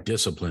 They're very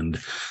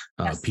disciplined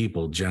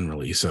people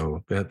generally.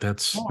 So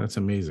that's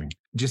amazing.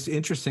 Just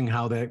interesting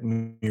how that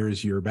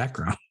mirrors your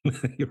background.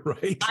 You're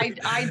right.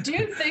 I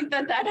do think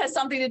that has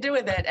something to do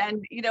with it.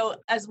 And,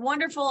 as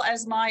wonderful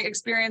as my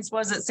experience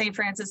was at St.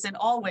 Francis in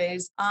all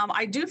ways,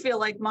 I do feel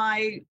like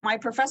my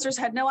professors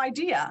had no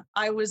idea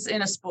I was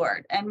in a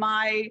sport. And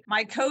my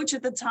coach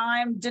at the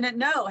time didn't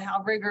know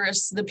how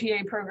rigorous the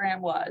PA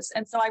program was.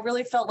 And so I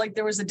really felt like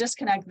there was a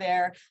disconnect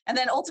there. And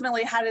then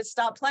ultimately had to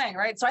stop playing,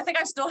 right? So I think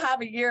I still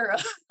have a year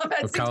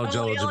of college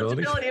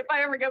eligibility if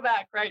I ever go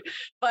back, right?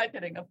 But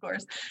kidding, of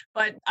course.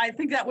 But I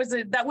think that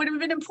would have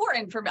been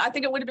important for me. I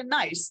think it would have been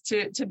nice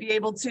to be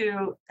able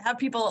to have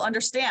people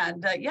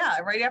understand that,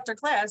 right after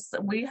class,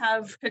 we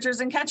have pitchers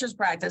and catchers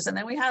practice, and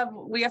then we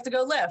have to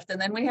go lift, and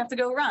then we have to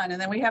go run,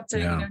 and then we have to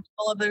do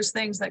all of those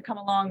things that come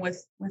along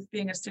with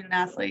being a student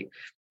athlete.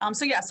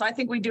 So I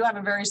think we do have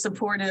a very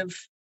supportive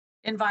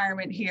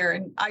environment here.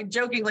 And I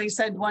jokingly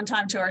said one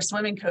time to our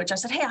swimming coach, I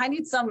said, hey, I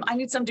need some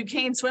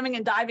Duquesne swimming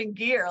and diving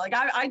gear. Like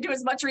I do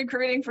as much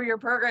recruiting for your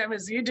program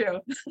as you do.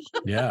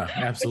 Yeah,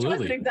 absolutely. Which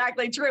wasn't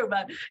exactly true.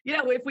 But,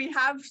 if we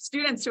have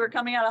students who are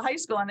coming out of high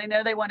school and they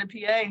know they want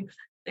be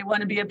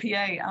a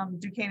PA,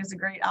 Duquesne is a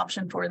great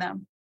option for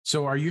them.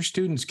 So are your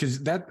students,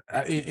 because that,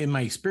 in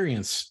my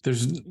experience,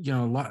 there's, a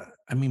lot,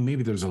 I mean,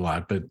 maybe there's a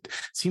lot, but it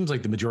seems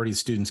like the majority of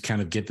students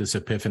kind of get this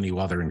epiphany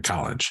while they're in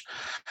college.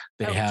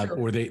 They have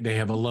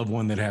a loved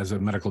one that has a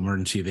medical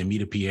emergency. They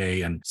meet a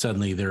PA and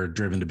suddenly they're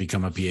driven to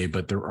become a PA,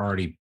 but they're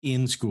already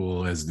in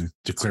school as the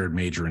declared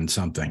major in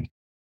something.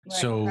 Right,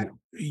 so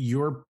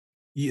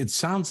it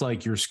sounds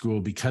like your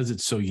school, because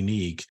it's so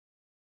unique,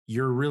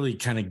 you're really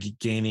kind of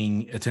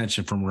gaining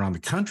attention from around the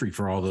country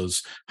for all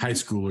those high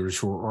schoolers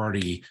who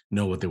already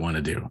know what they want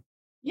to do.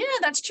 Yeah,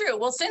 that's true.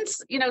 Well,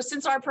 since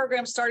our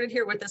program started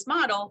here with this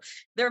model,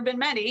 there have been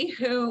many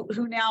who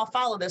now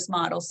follow this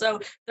model. So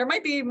there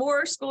might be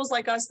more schools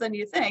like us than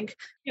you think.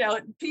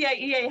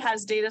 PAEA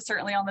has data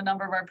certainly on the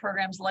number of our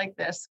programs like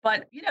this,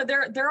 but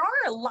there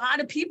are a lot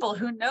of people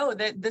who know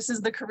that this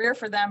is the career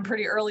for them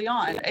pretty early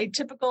on. A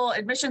typical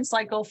admission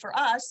cycle for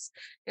us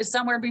is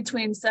somewhere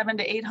between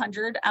 700 to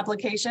 800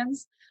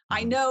 applications.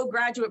 I know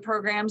graduate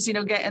programs,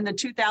 get in the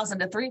 2,000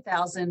 to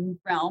 3,000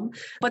 realm,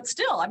 but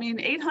still,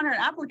 800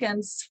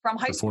 applicants from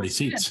high school 40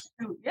 seats.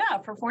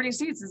 For 40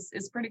 seats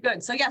is pretty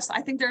good. So yes, I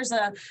think there's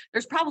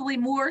probably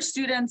more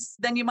students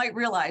than you might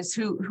realize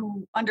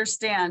who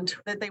understand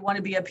that they want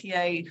to be a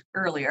PA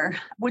earlier,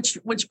 which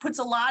puts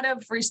a lot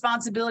of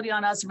responsibility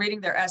on us reading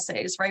their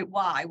essays, right?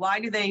 Why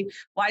do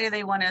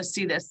they want to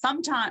see this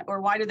sometime, or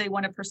why do they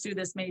want to pursue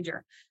this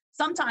major?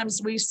 Sometimes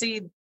we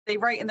see they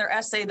write in their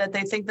essay that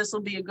they think this will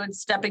be a good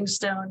stepping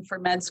stone for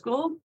med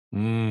school.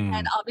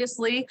 And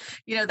obviously,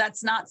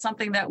 that's not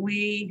something that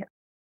we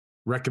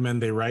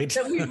recommend they write.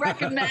 That we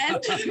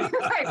recommend,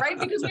 right?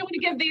 Because we want to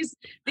give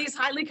these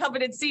highly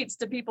coveted seats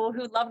to people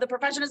who love the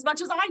profession as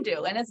much as I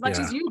do and as much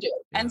as you do.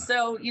 Yeah. And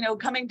so,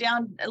 coming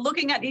down,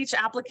 looking at each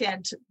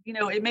applicant,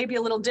 it may be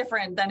a little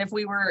different than if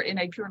we were in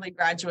a purely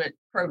graduate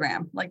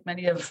program, like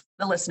many of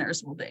the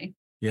listeners will be.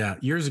 Yeah.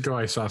 Years ago,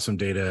 I saw some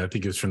data, I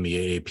think it was from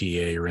the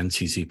AAPA or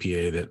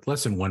NCCPA, that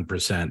less than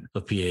 1%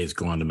 of PAs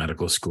go on to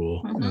medical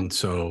school. Mm-hmm. And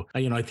so,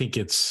 I think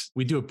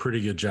we do a pretty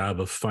good job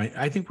of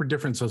I think we're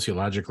different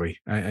sociologically.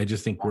 I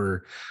just think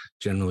we're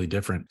generally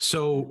different.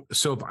 So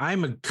if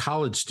I'm a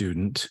college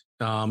student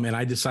and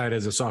I decide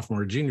as a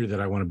sophomore or junior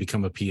that I want to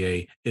become a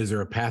PA, is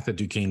there a path at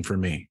Duquesne for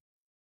me?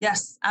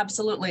 Yes,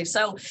 absolutely.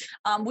 So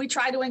we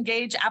try to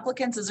engage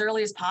applicants as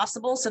early as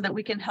possible so that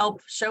we can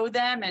help show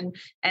them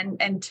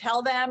and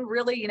tell them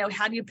really,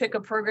 how do you pick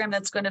a program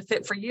that's going to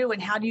fit for you, and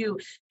how do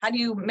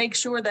you make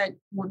sure that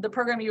the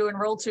program you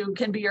enroll to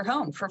can be your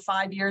home for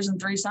 5 years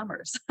and 3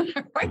 summers,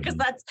 right? Because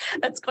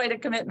that's quite a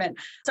commitment.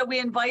 So we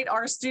invite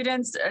our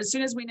students as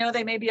soon as we know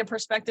they may be a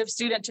prospective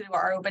student to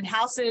our open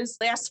houses.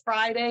 Last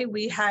Friday,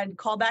 we had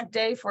callback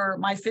day for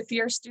my 5th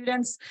year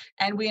students,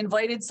 and we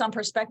invited some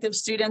prospective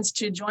students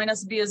to join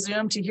us via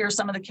Zoom to hear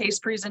some of the case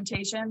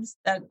presentations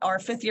that our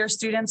 5th year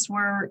students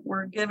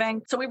were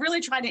giving. So we really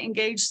try to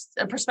engage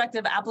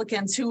prospective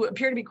applicants who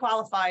appear to be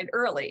qualified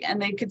early,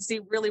 and they could see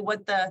really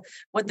what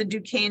the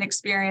Duquesne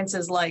experience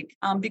is like.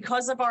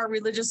 Because of our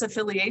religious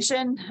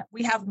affiliation,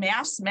 we have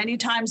Mass many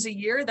times a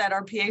year that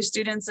our PA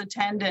students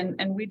attend,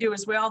 and we do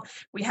as well.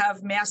 We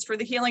have Mass for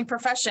the healing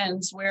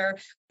professions, where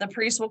the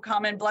priest will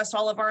come and bless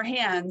all of our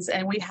hands,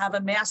 and we have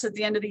a Mass at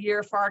the end of the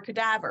year for our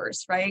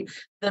cadavers, right?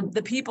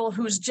 The people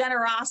whose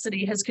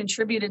generosity has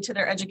contributed to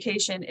their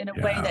education in a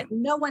way that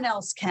no one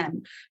else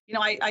can.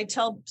 I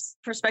tell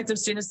prospective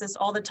students this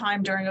all the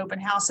time during open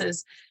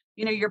houses.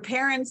 Your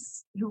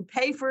parents who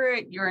pay for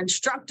it, your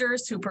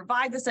instructors who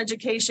provide this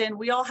education,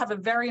 we all have a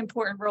very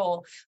important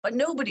role, but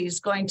nobody's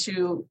going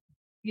to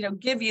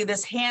give you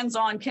this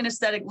hands-on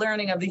kinesthetic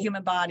learning of the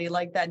human body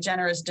like that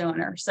generous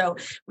donor. So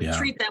we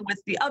treat them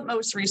with the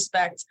utmost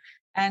respect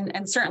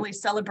and certainly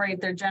celebrate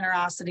their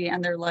generosity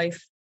and their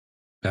life.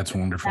 That's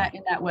wonderful.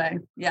 In that way.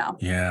 Yeah.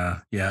 Yeah.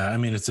 Yeah.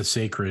 It's a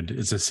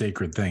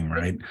sacred thing,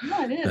 right?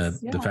 Yeah, it is.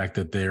 The fact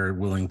that they're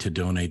willing to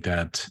donate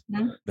that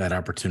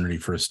opportunity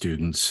for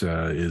students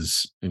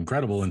is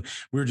incredible. And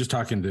we were just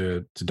talking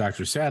to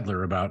Dr.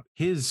 Sadler about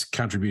his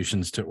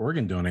contributions to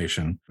organ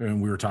donation.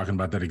 And we were talking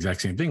about that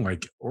exact same thing,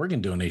 like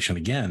organ donation,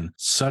 again,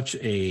 such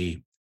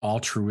a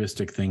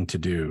altruistic thing to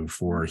do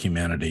for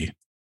humanity.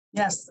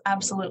 Yes,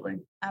 absolutely.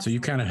 So you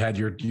kind of had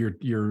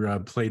your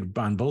played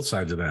on both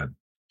sides of that.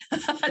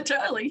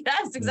 Totally.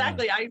 Yes,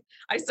 exactly. Yeah.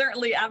 I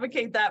certainly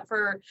advocate that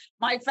for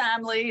my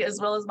family as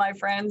well as my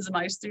friends and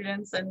my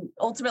students. And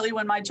ultimately,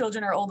 when my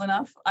children are old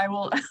enough, I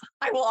will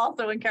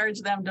also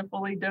encourage them to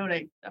fully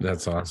donate.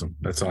 That's awesome.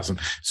 That's awesome.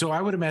 So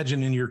I would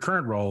imagine in your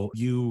current role,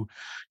 you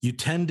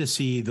tend to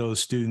see those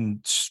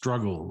student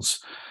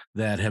struggles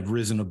that have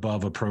risen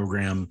above a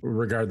program,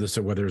 regardless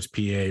of whether it's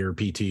PA or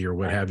PT or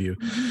what have you.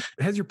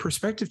 Mm-hmm. Has your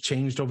perspective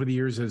changed over the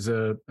years as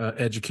a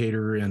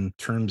educator in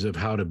terms of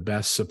how to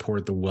best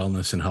support the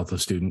wellness and health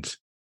of students?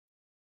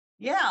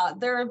 Yeah,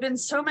 there have been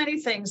so many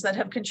things that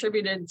have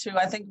contributed to,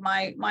 I think,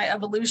 my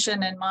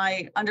evolution and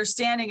my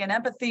understanding and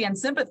empathy and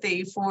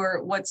sympathy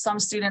for what some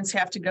students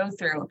have to go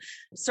through.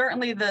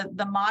 Certainly,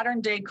 the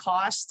modern day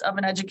cost of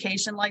an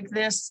education like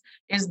this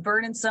is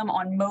burdensome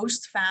on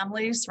most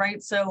families,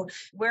 right? So,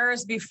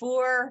 whereas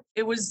before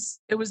it was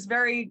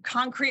very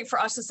concrete for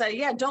us to say,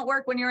 yeah, don't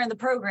work when you're in the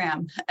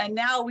program, and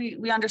now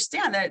we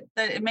understand that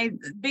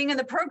being in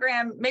the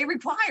program may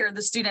require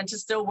the student to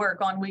still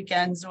work on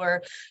weekends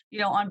or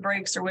on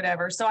breaks or whatever.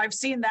 So I've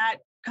seen that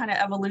kind of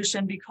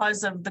evolution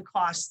because of the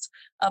cost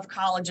of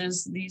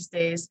colleges these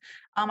days.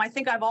 I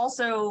think I've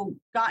also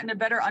gotten a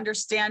better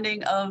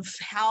understanding of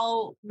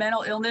how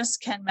mental illness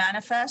can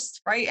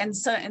manifest, right? And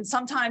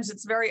sometimes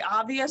it's very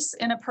obvious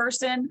in a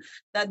person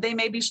that they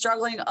may be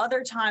struggling.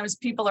 Other times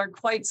people are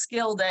quite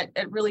skilled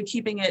at really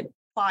keeping it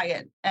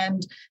quiet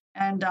and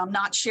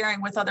not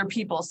sharing with other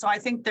people. So I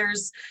think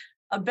there's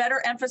a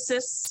better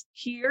emphasis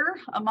here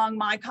among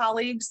my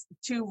colleagues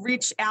to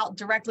reach out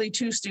directly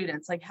to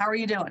students. Like, how are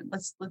you doing?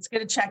 Let's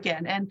get a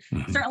check-in. And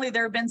certainly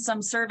there have been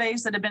some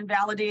surveys that have been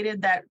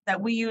validated that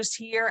we used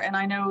here. And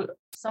I know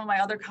some of my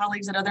other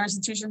colleagues at other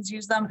institutions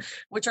use them,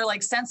 which are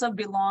like sense of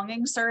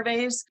belonging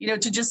surveys, to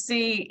just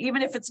see,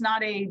 even if it's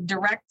not a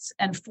direct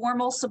and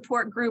formal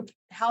support group,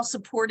 how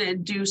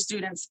supported do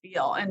students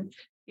feel? And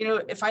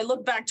if I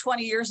look back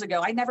 20 years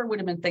ago, I never would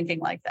have been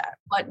thinking like that.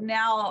 But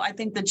now I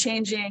think the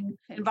changing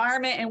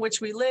environment in which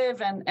we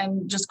live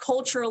and just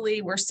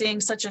culturally, we're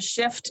seeing such a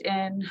shift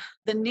in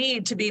the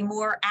need to be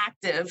more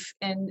active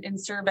in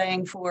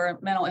surveying for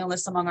mental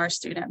illness among our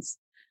students.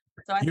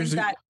 So I think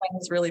that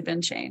has really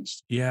been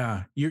changed.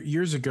 Yeah.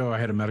 Years ago, I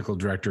had a medical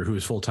director who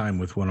was full-time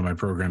with one of my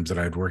programs that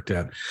I had worked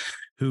at,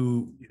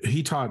 who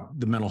he taught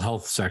the mental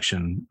health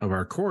section of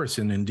our course.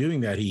 And in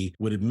doing that, he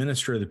would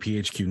administer the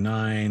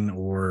PHQ-9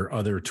 or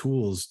other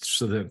tools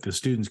so that the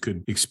students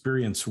could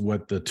experience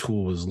what the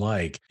tool was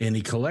like. And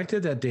he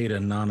collected that data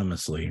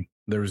anonymously.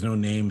 There was no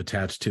name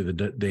attached to the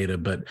data,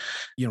 but,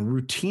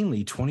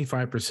 routinely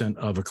 25%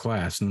 of a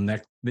class, and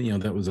that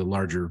was a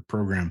larger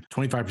program,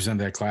 25% of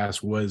that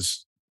class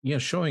was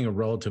showing a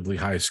relatively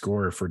high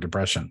score for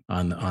depression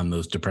on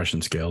those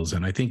depression scales.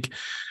 And I think,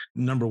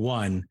 number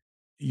one,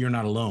 you're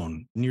not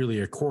alone. Nearly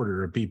a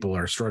quarter of people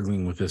are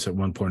struggling with this at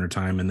one point in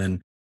time. And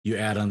then you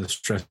add on the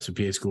stress of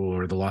PA school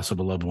or the loss of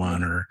a loved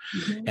one,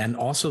 and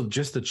also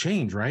just the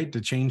change, right? The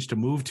change to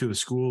move to a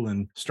school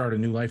and start a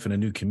new life in a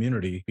new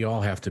community. We all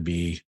have to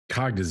be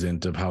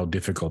cognizant of how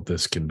difficult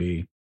this can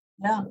be.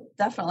 Yeah,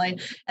 definitely.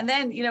 And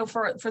then,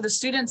 for the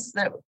students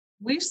that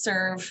we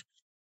serve,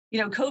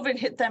 COVID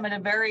hit them at a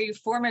very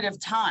formative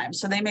time.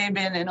 So they may have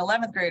been in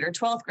 11th grade or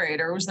 12th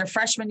grade, or it was their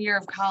freshman year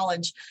of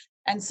college.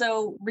 And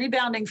so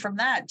rebounding from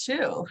that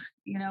too,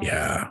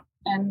 Yeah.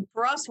 And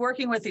for us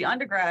working with the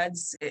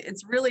undergrads,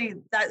 it's really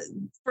that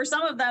for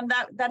some of them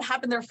that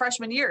happened their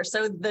freshman year.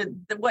 So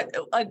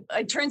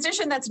a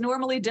transition that's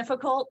normally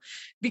difficult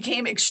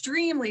became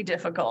extremely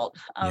difficult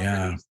for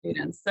these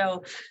students.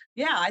 So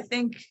I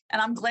think,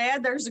 and I'm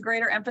glad there's a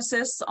greater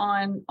emphasis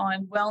on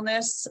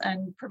wellness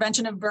and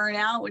prevention of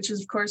burnout, which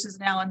is, of course, is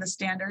now in the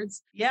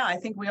standards. Yeah, I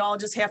think we all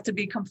just have to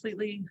be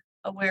completely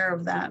aware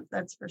of that.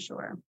 That's for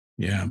sure.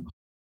 Yeah.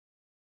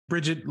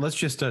 Bridget, let's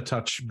just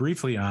touch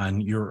briefly on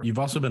you've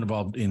also been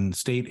involved in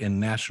state and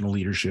national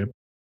leadership.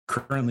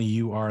 Currently,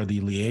 you are the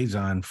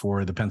liaison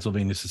for the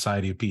Pennsylvania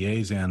Society of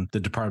PAs and the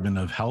Department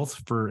of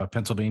Health for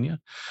Pennsylvania.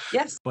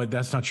 Yes. But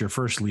that's not your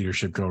first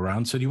leadership go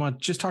around. So do you want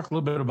to just talk a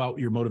little bit about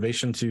your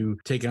motivation to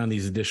take on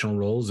these additional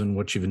roles and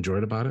what you've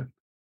enjoyed about it?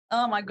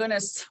 Oh, my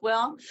goodness.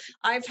 Well,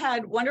 I've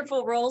had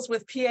wonderful roles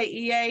with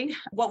PAEA,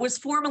 what was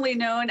formerly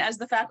known as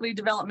the Faculty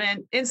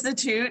Development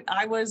Institute.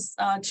 I was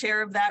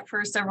chair of that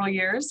for several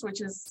years, which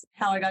is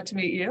how I got to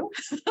meet you.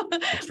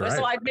 That's right.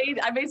 So I've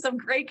made some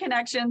great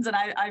connections, and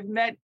I've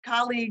met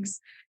colleagues,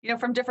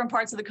 from different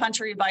parts of the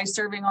country by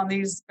serving on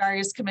these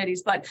various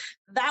committees. But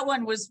that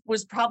one was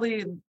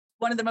probably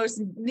one of the most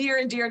near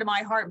and dear to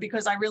my heart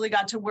because I really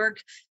got to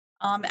work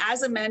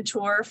as a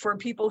mentor for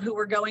people who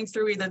were going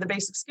through either the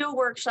basic skill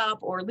workshop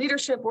or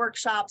leadership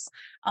workshops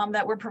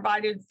that were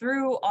provided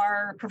through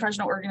our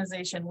professional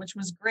organization, which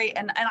was great.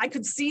 And I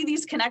could see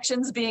these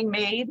connections being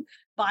made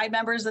by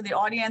members of the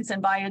audience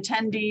and by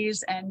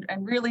attendees and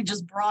really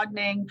just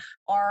broadening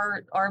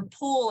our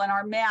pool and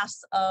our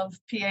mass of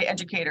PA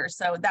educators.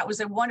 So that was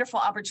a wonderful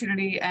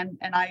opportunity and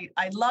I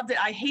loved it.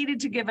 I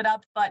hated to give it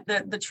up, but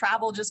the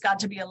travel just got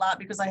to be a lot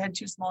because I had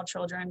two small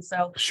children.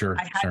 So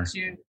I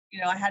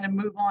had to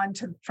move on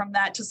from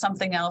that to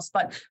something else.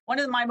 But one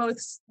of my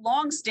most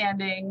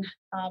longstanding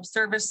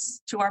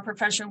service to our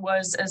profession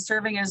was as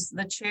serving as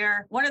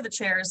one of the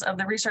chairs of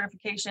the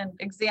recertification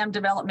exam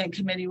development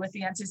committee with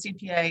the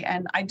NCCPA.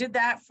 And I did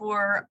that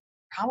for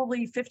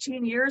probably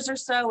 15 years or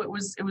so. It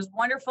was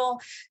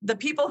wonderful. The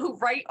people who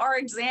write our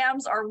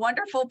exams are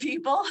wonderful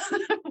people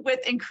with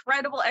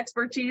incredible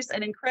expertise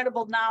and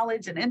incredible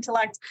knowledge and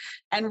intellect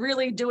and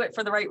really do it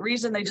for the right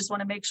reason. They just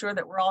want to make sure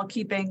that we're all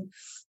keeping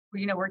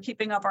we're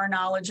keeping up our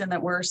knowledge and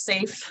that we're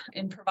safe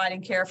in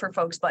providing care for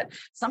folks. But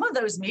some of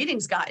those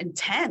meetings got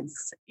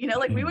intense,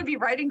 like we would be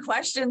writing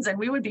questions and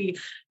we would be,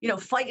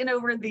 fighting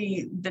over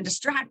the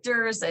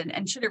distractors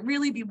and should it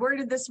really be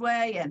worded this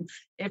way? And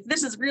if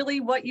this is really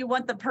what you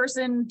want the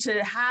person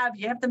to have,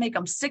 you have to make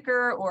them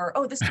sicker, or,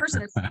 oh, this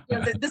person is,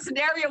 the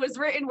scenario is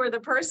written where the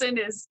person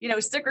is,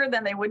 sicker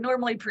than they would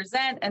normally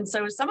present. And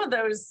so some of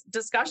those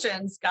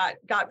discussions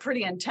got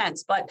pretty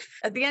intense, but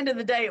at the end of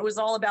the day, it was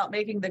all about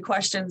making the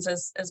questions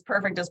as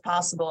perfect as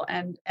possible.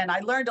 And I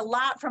learned a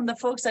lot from the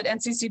folks at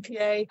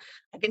NCCPA.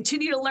 I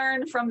continue to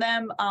learn from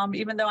them,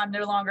 even though I'm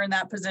no longer in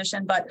that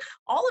position, but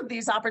all of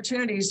these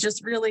opportunities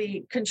just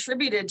really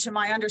contributed to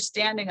my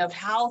understanding of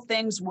how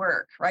things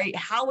work, right?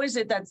 How is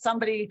it that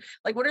somebody,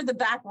 what are the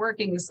back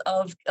workings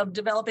of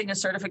developing a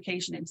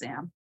certification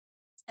exam?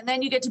 And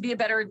then you get to be a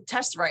better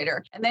test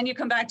writer. And then you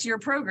come back to your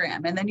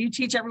program. And then you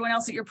teach everyone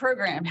else at your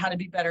program how to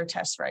be better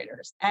test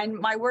writers. And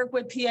my work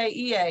with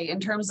PAEA in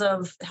terms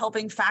of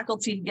helping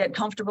faculty get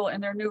comfortable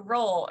in their new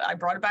role, I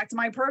brought it back to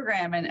my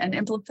program and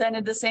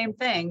implemented the same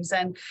things.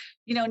 And,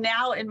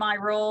 now in my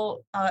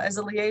role as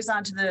a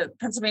liaison to the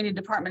Pennsylvania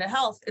Department of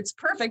Health, it's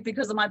perfect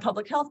because of my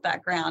public health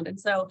background. And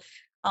so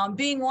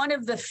being one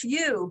of the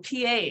few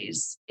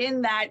PAs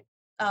in that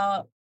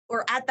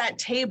or at that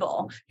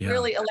table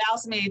really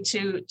allows me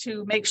to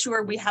make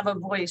sure we have a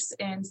voice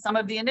in some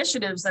of the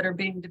initiatives that are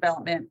being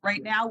developed.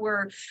 Right now,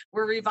 we're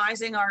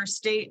revising our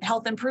state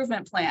health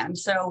improvement plan.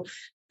 So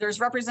there's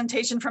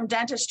representation from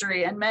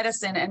dentistry and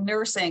medicine and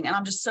nursing. And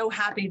I'm just so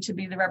happy to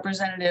be the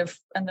representative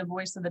and the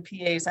voice of the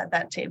PAs at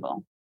that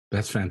table.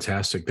 That's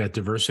fantastic. That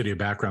diversity of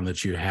background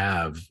that you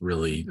have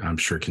really, I'm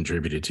sure,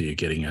 contributed to you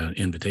getting an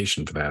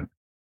invitation for that.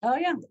 Oh,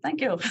 yeah.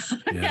 Thank you.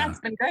 Yeah, it's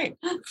been great.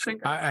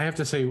 I have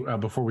to say,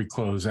 before we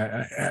close,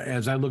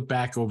 as I look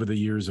back over the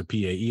years of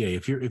PAEA,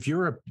 if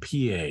you're a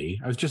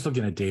PA, I was just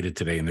looking at data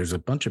today, and there's a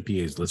bunch of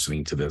PAs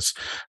listening to this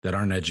that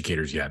aren't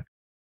educators yet.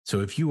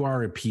 So if you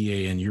are a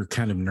PA and you're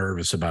kind of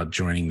nervous about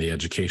joining the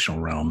educational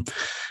realm,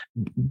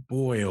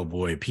 boy, oh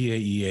boy,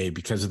 PAEA,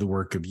 because of the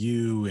work of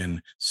you and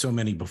so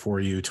many before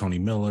you, Tony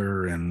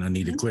Miller and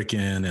Anita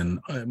Glicken and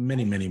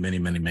many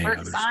Bert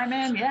others.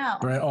 Simon, yeah.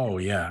 Right. Oh,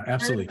 yeah,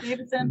 absolutely.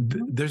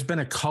 There's been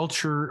a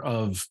culture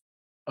of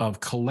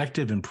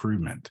collective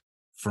improvement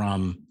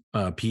from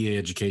PA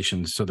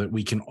education so that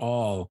we can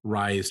all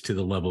rise to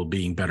the level of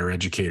being better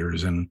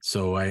educators. And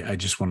so I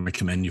just want to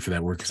commend you for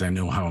that work, because I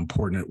know how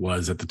important it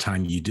was at the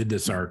time you did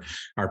this. Our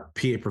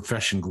PA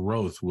profession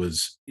growth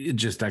was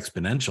just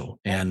exponential,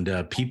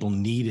 and people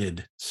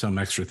needed some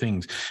extra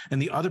things.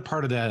 And the other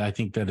part of that, I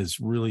think that is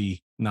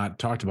really not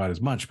talked about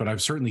as much, but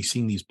I've certainly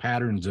seen these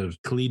patterns of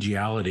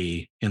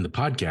collegiality in the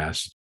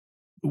podcast.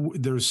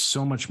 There's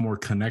so much more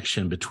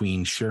connection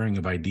between sharing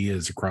of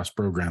ideas across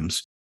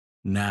programs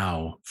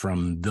now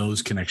from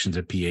those connections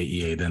at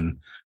PAEA than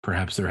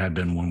perhaps there had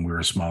been when we were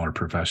a smaller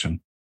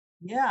profession.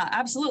 Yeah,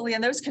 absolutely.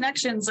 And those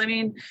connections,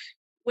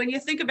 when you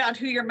think about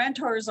who your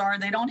mentors are,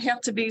 they don't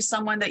have to be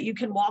someone that you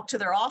can walk to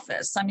their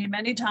office.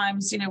 Many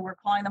times, we're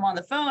calling them on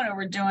the phone, or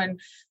we're doing,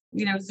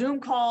 Zoom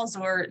calls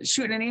or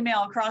shooting an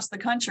email across the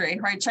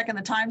country, right? Checking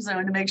the time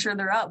zone to make sure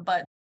they're up.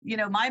 But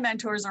my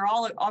mentors are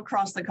all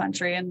across the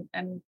country,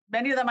 and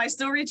many of them I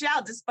still reach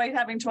out despite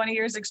having 20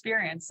 years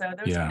experience. So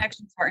those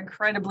connections are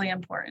incredibly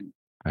important.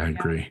 I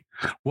agree.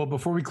 Well,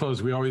 before we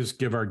close, we always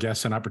give our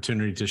guests an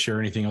opportunity to share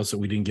anything else that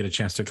we didn't get a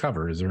chance to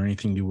cover. Is there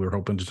anything you were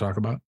hoping to talk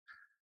about?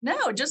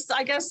 No, just,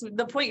 I guess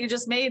the point you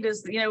just made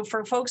is,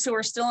 for folks who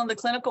are still in the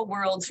clinical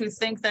world who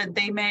think that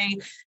they may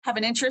have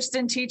an interest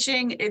in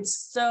teaching, it's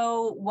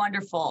so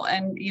wonderful.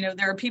 And,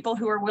 there are people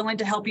who are willing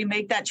to help you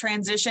make that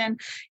transition.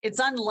 It's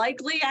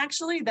unlikely,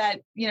 actually,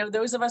 that,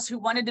 those of us who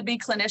wanted to be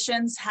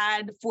clinicians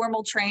had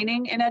formal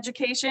training in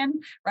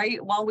education,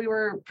 right, while we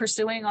were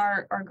pursuing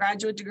our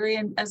graduate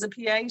degree as a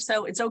PA.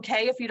 So it's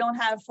okay if you don't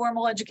have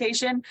formal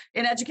education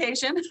in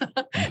education,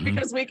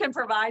 because we can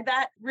provide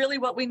that. Really,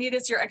 what we need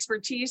is your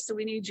expertise. So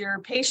we need your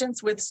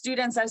patience with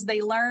students as they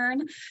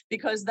learn,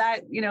 because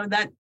that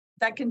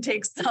can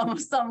take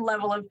some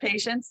level of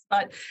patience.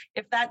 But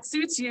if that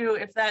suits you,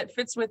 if that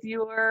fits with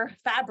your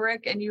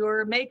fabric and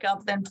your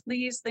makeup, then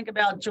please think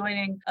about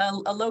joining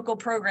a local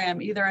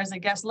program, either as a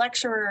guest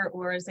lecturer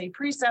or as a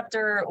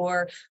preceptor,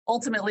 or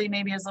ultimately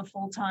maybe as a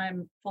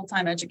full-time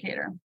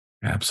educator.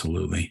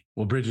 Absolutely.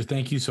 Well, Bridget,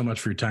 thank you so much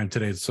for your time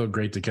today. It's so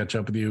great to catch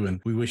up with you,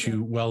 and we wish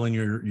you well in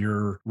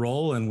your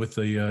role and with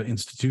the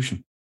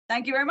institution.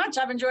 Thank you very much.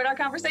 I've enjoyed our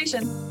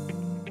conversation.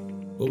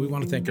 Well, we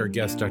want to thank our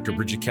guest, Dr.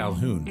 Bridget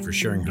Calhoun, for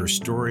sharing her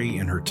story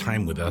and her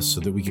time with us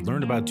so that we could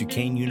learn about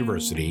Duquesne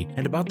University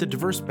and about the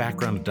diverse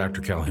background of Dr.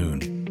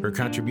 Calhoun. Her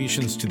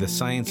contributions to the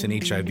science in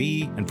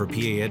HIV and for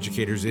PA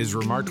educators is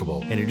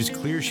remarkable, and it is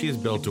clear she has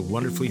built a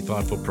wonderfully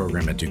thoughtful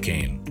program at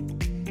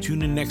Duquesne.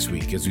 Tune in next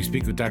week as we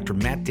speak with Dr.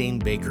 Matt Dane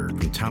Baker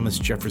from Thomas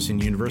Jefferson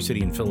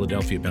University in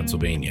Philadelphia,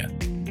 Pennsylvania.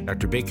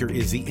 Dr. Baker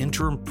is the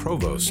interim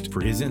provost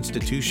for his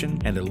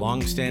institution and a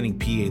long-standing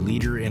PA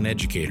leader and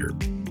educator.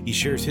 He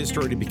shares his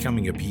story to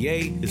becoming a PA,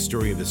 his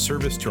story of his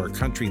service to our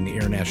country in the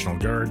Air National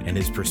Guard, and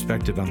his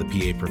perspective on the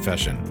PA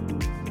profession.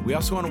 We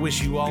also want to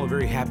wish you all a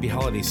very happy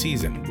holiday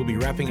season. We'll be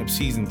wrapping up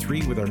season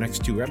 3 with our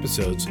next 2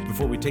 episodes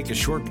before we take a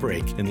short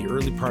break in the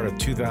early part of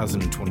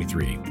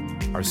 2023.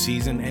 Our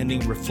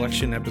season-ending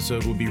reflection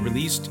episode will be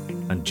released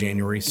on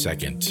January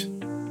 2nd.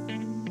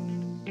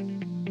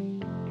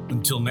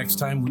 Until next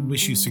time, we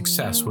wish you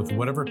success with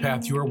whatever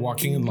path you are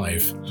walking in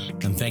life,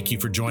 and thank you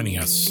for joining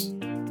us.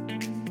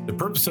 The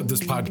purpose of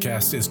this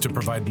podcast is to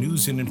provide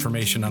news and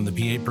information on the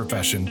PA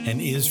profession and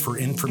is for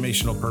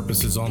informational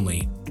purposes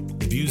only.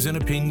 The views and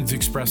opinions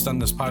expressed on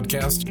this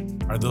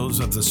podcast are those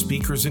of the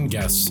speakers and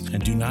guests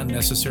and do not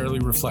necessarily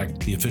reflect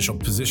the official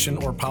position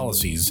or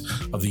policies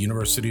of the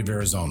University of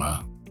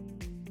Arizona.